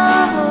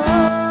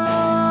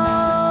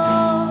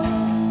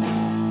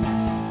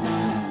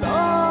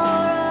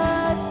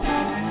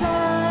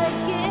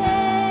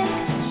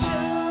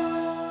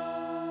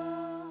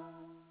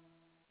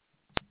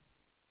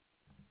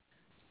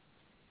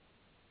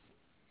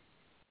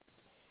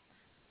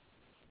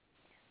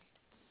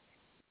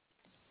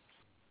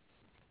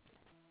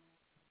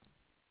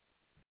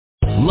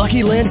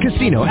 Lucky Land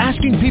Casino,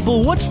 asking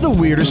people, what's the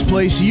weirdest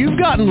place you've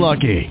gotten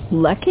lucky?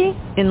 Lucky?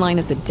 In line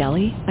at the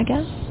deli, I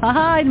guess?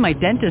 Aha, in my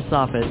dentist's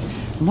office.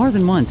 More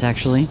than once,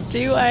 actually.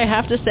 Do I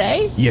have to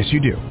say? Yes, you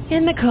do.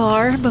 In the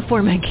car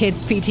before my kids'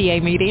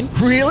 PTA meeting.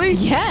 Really?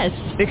 Yes.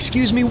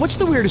 Excuse me, what's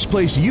the weirdest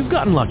place you've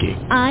gotten lucky?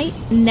 I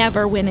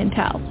never win and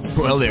tell.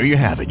 Well, there you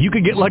have it. You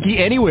can get lucky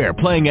anywhere,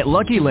 playing at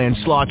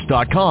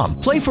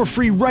LuckyLandSlots.com. Play for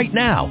free right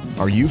now.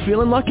 Are you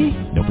feeling lucky?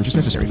 No purchase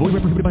necessary. Void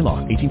where prohibited by law.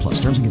 18+.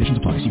 Terms and conditions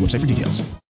apply. See website for details.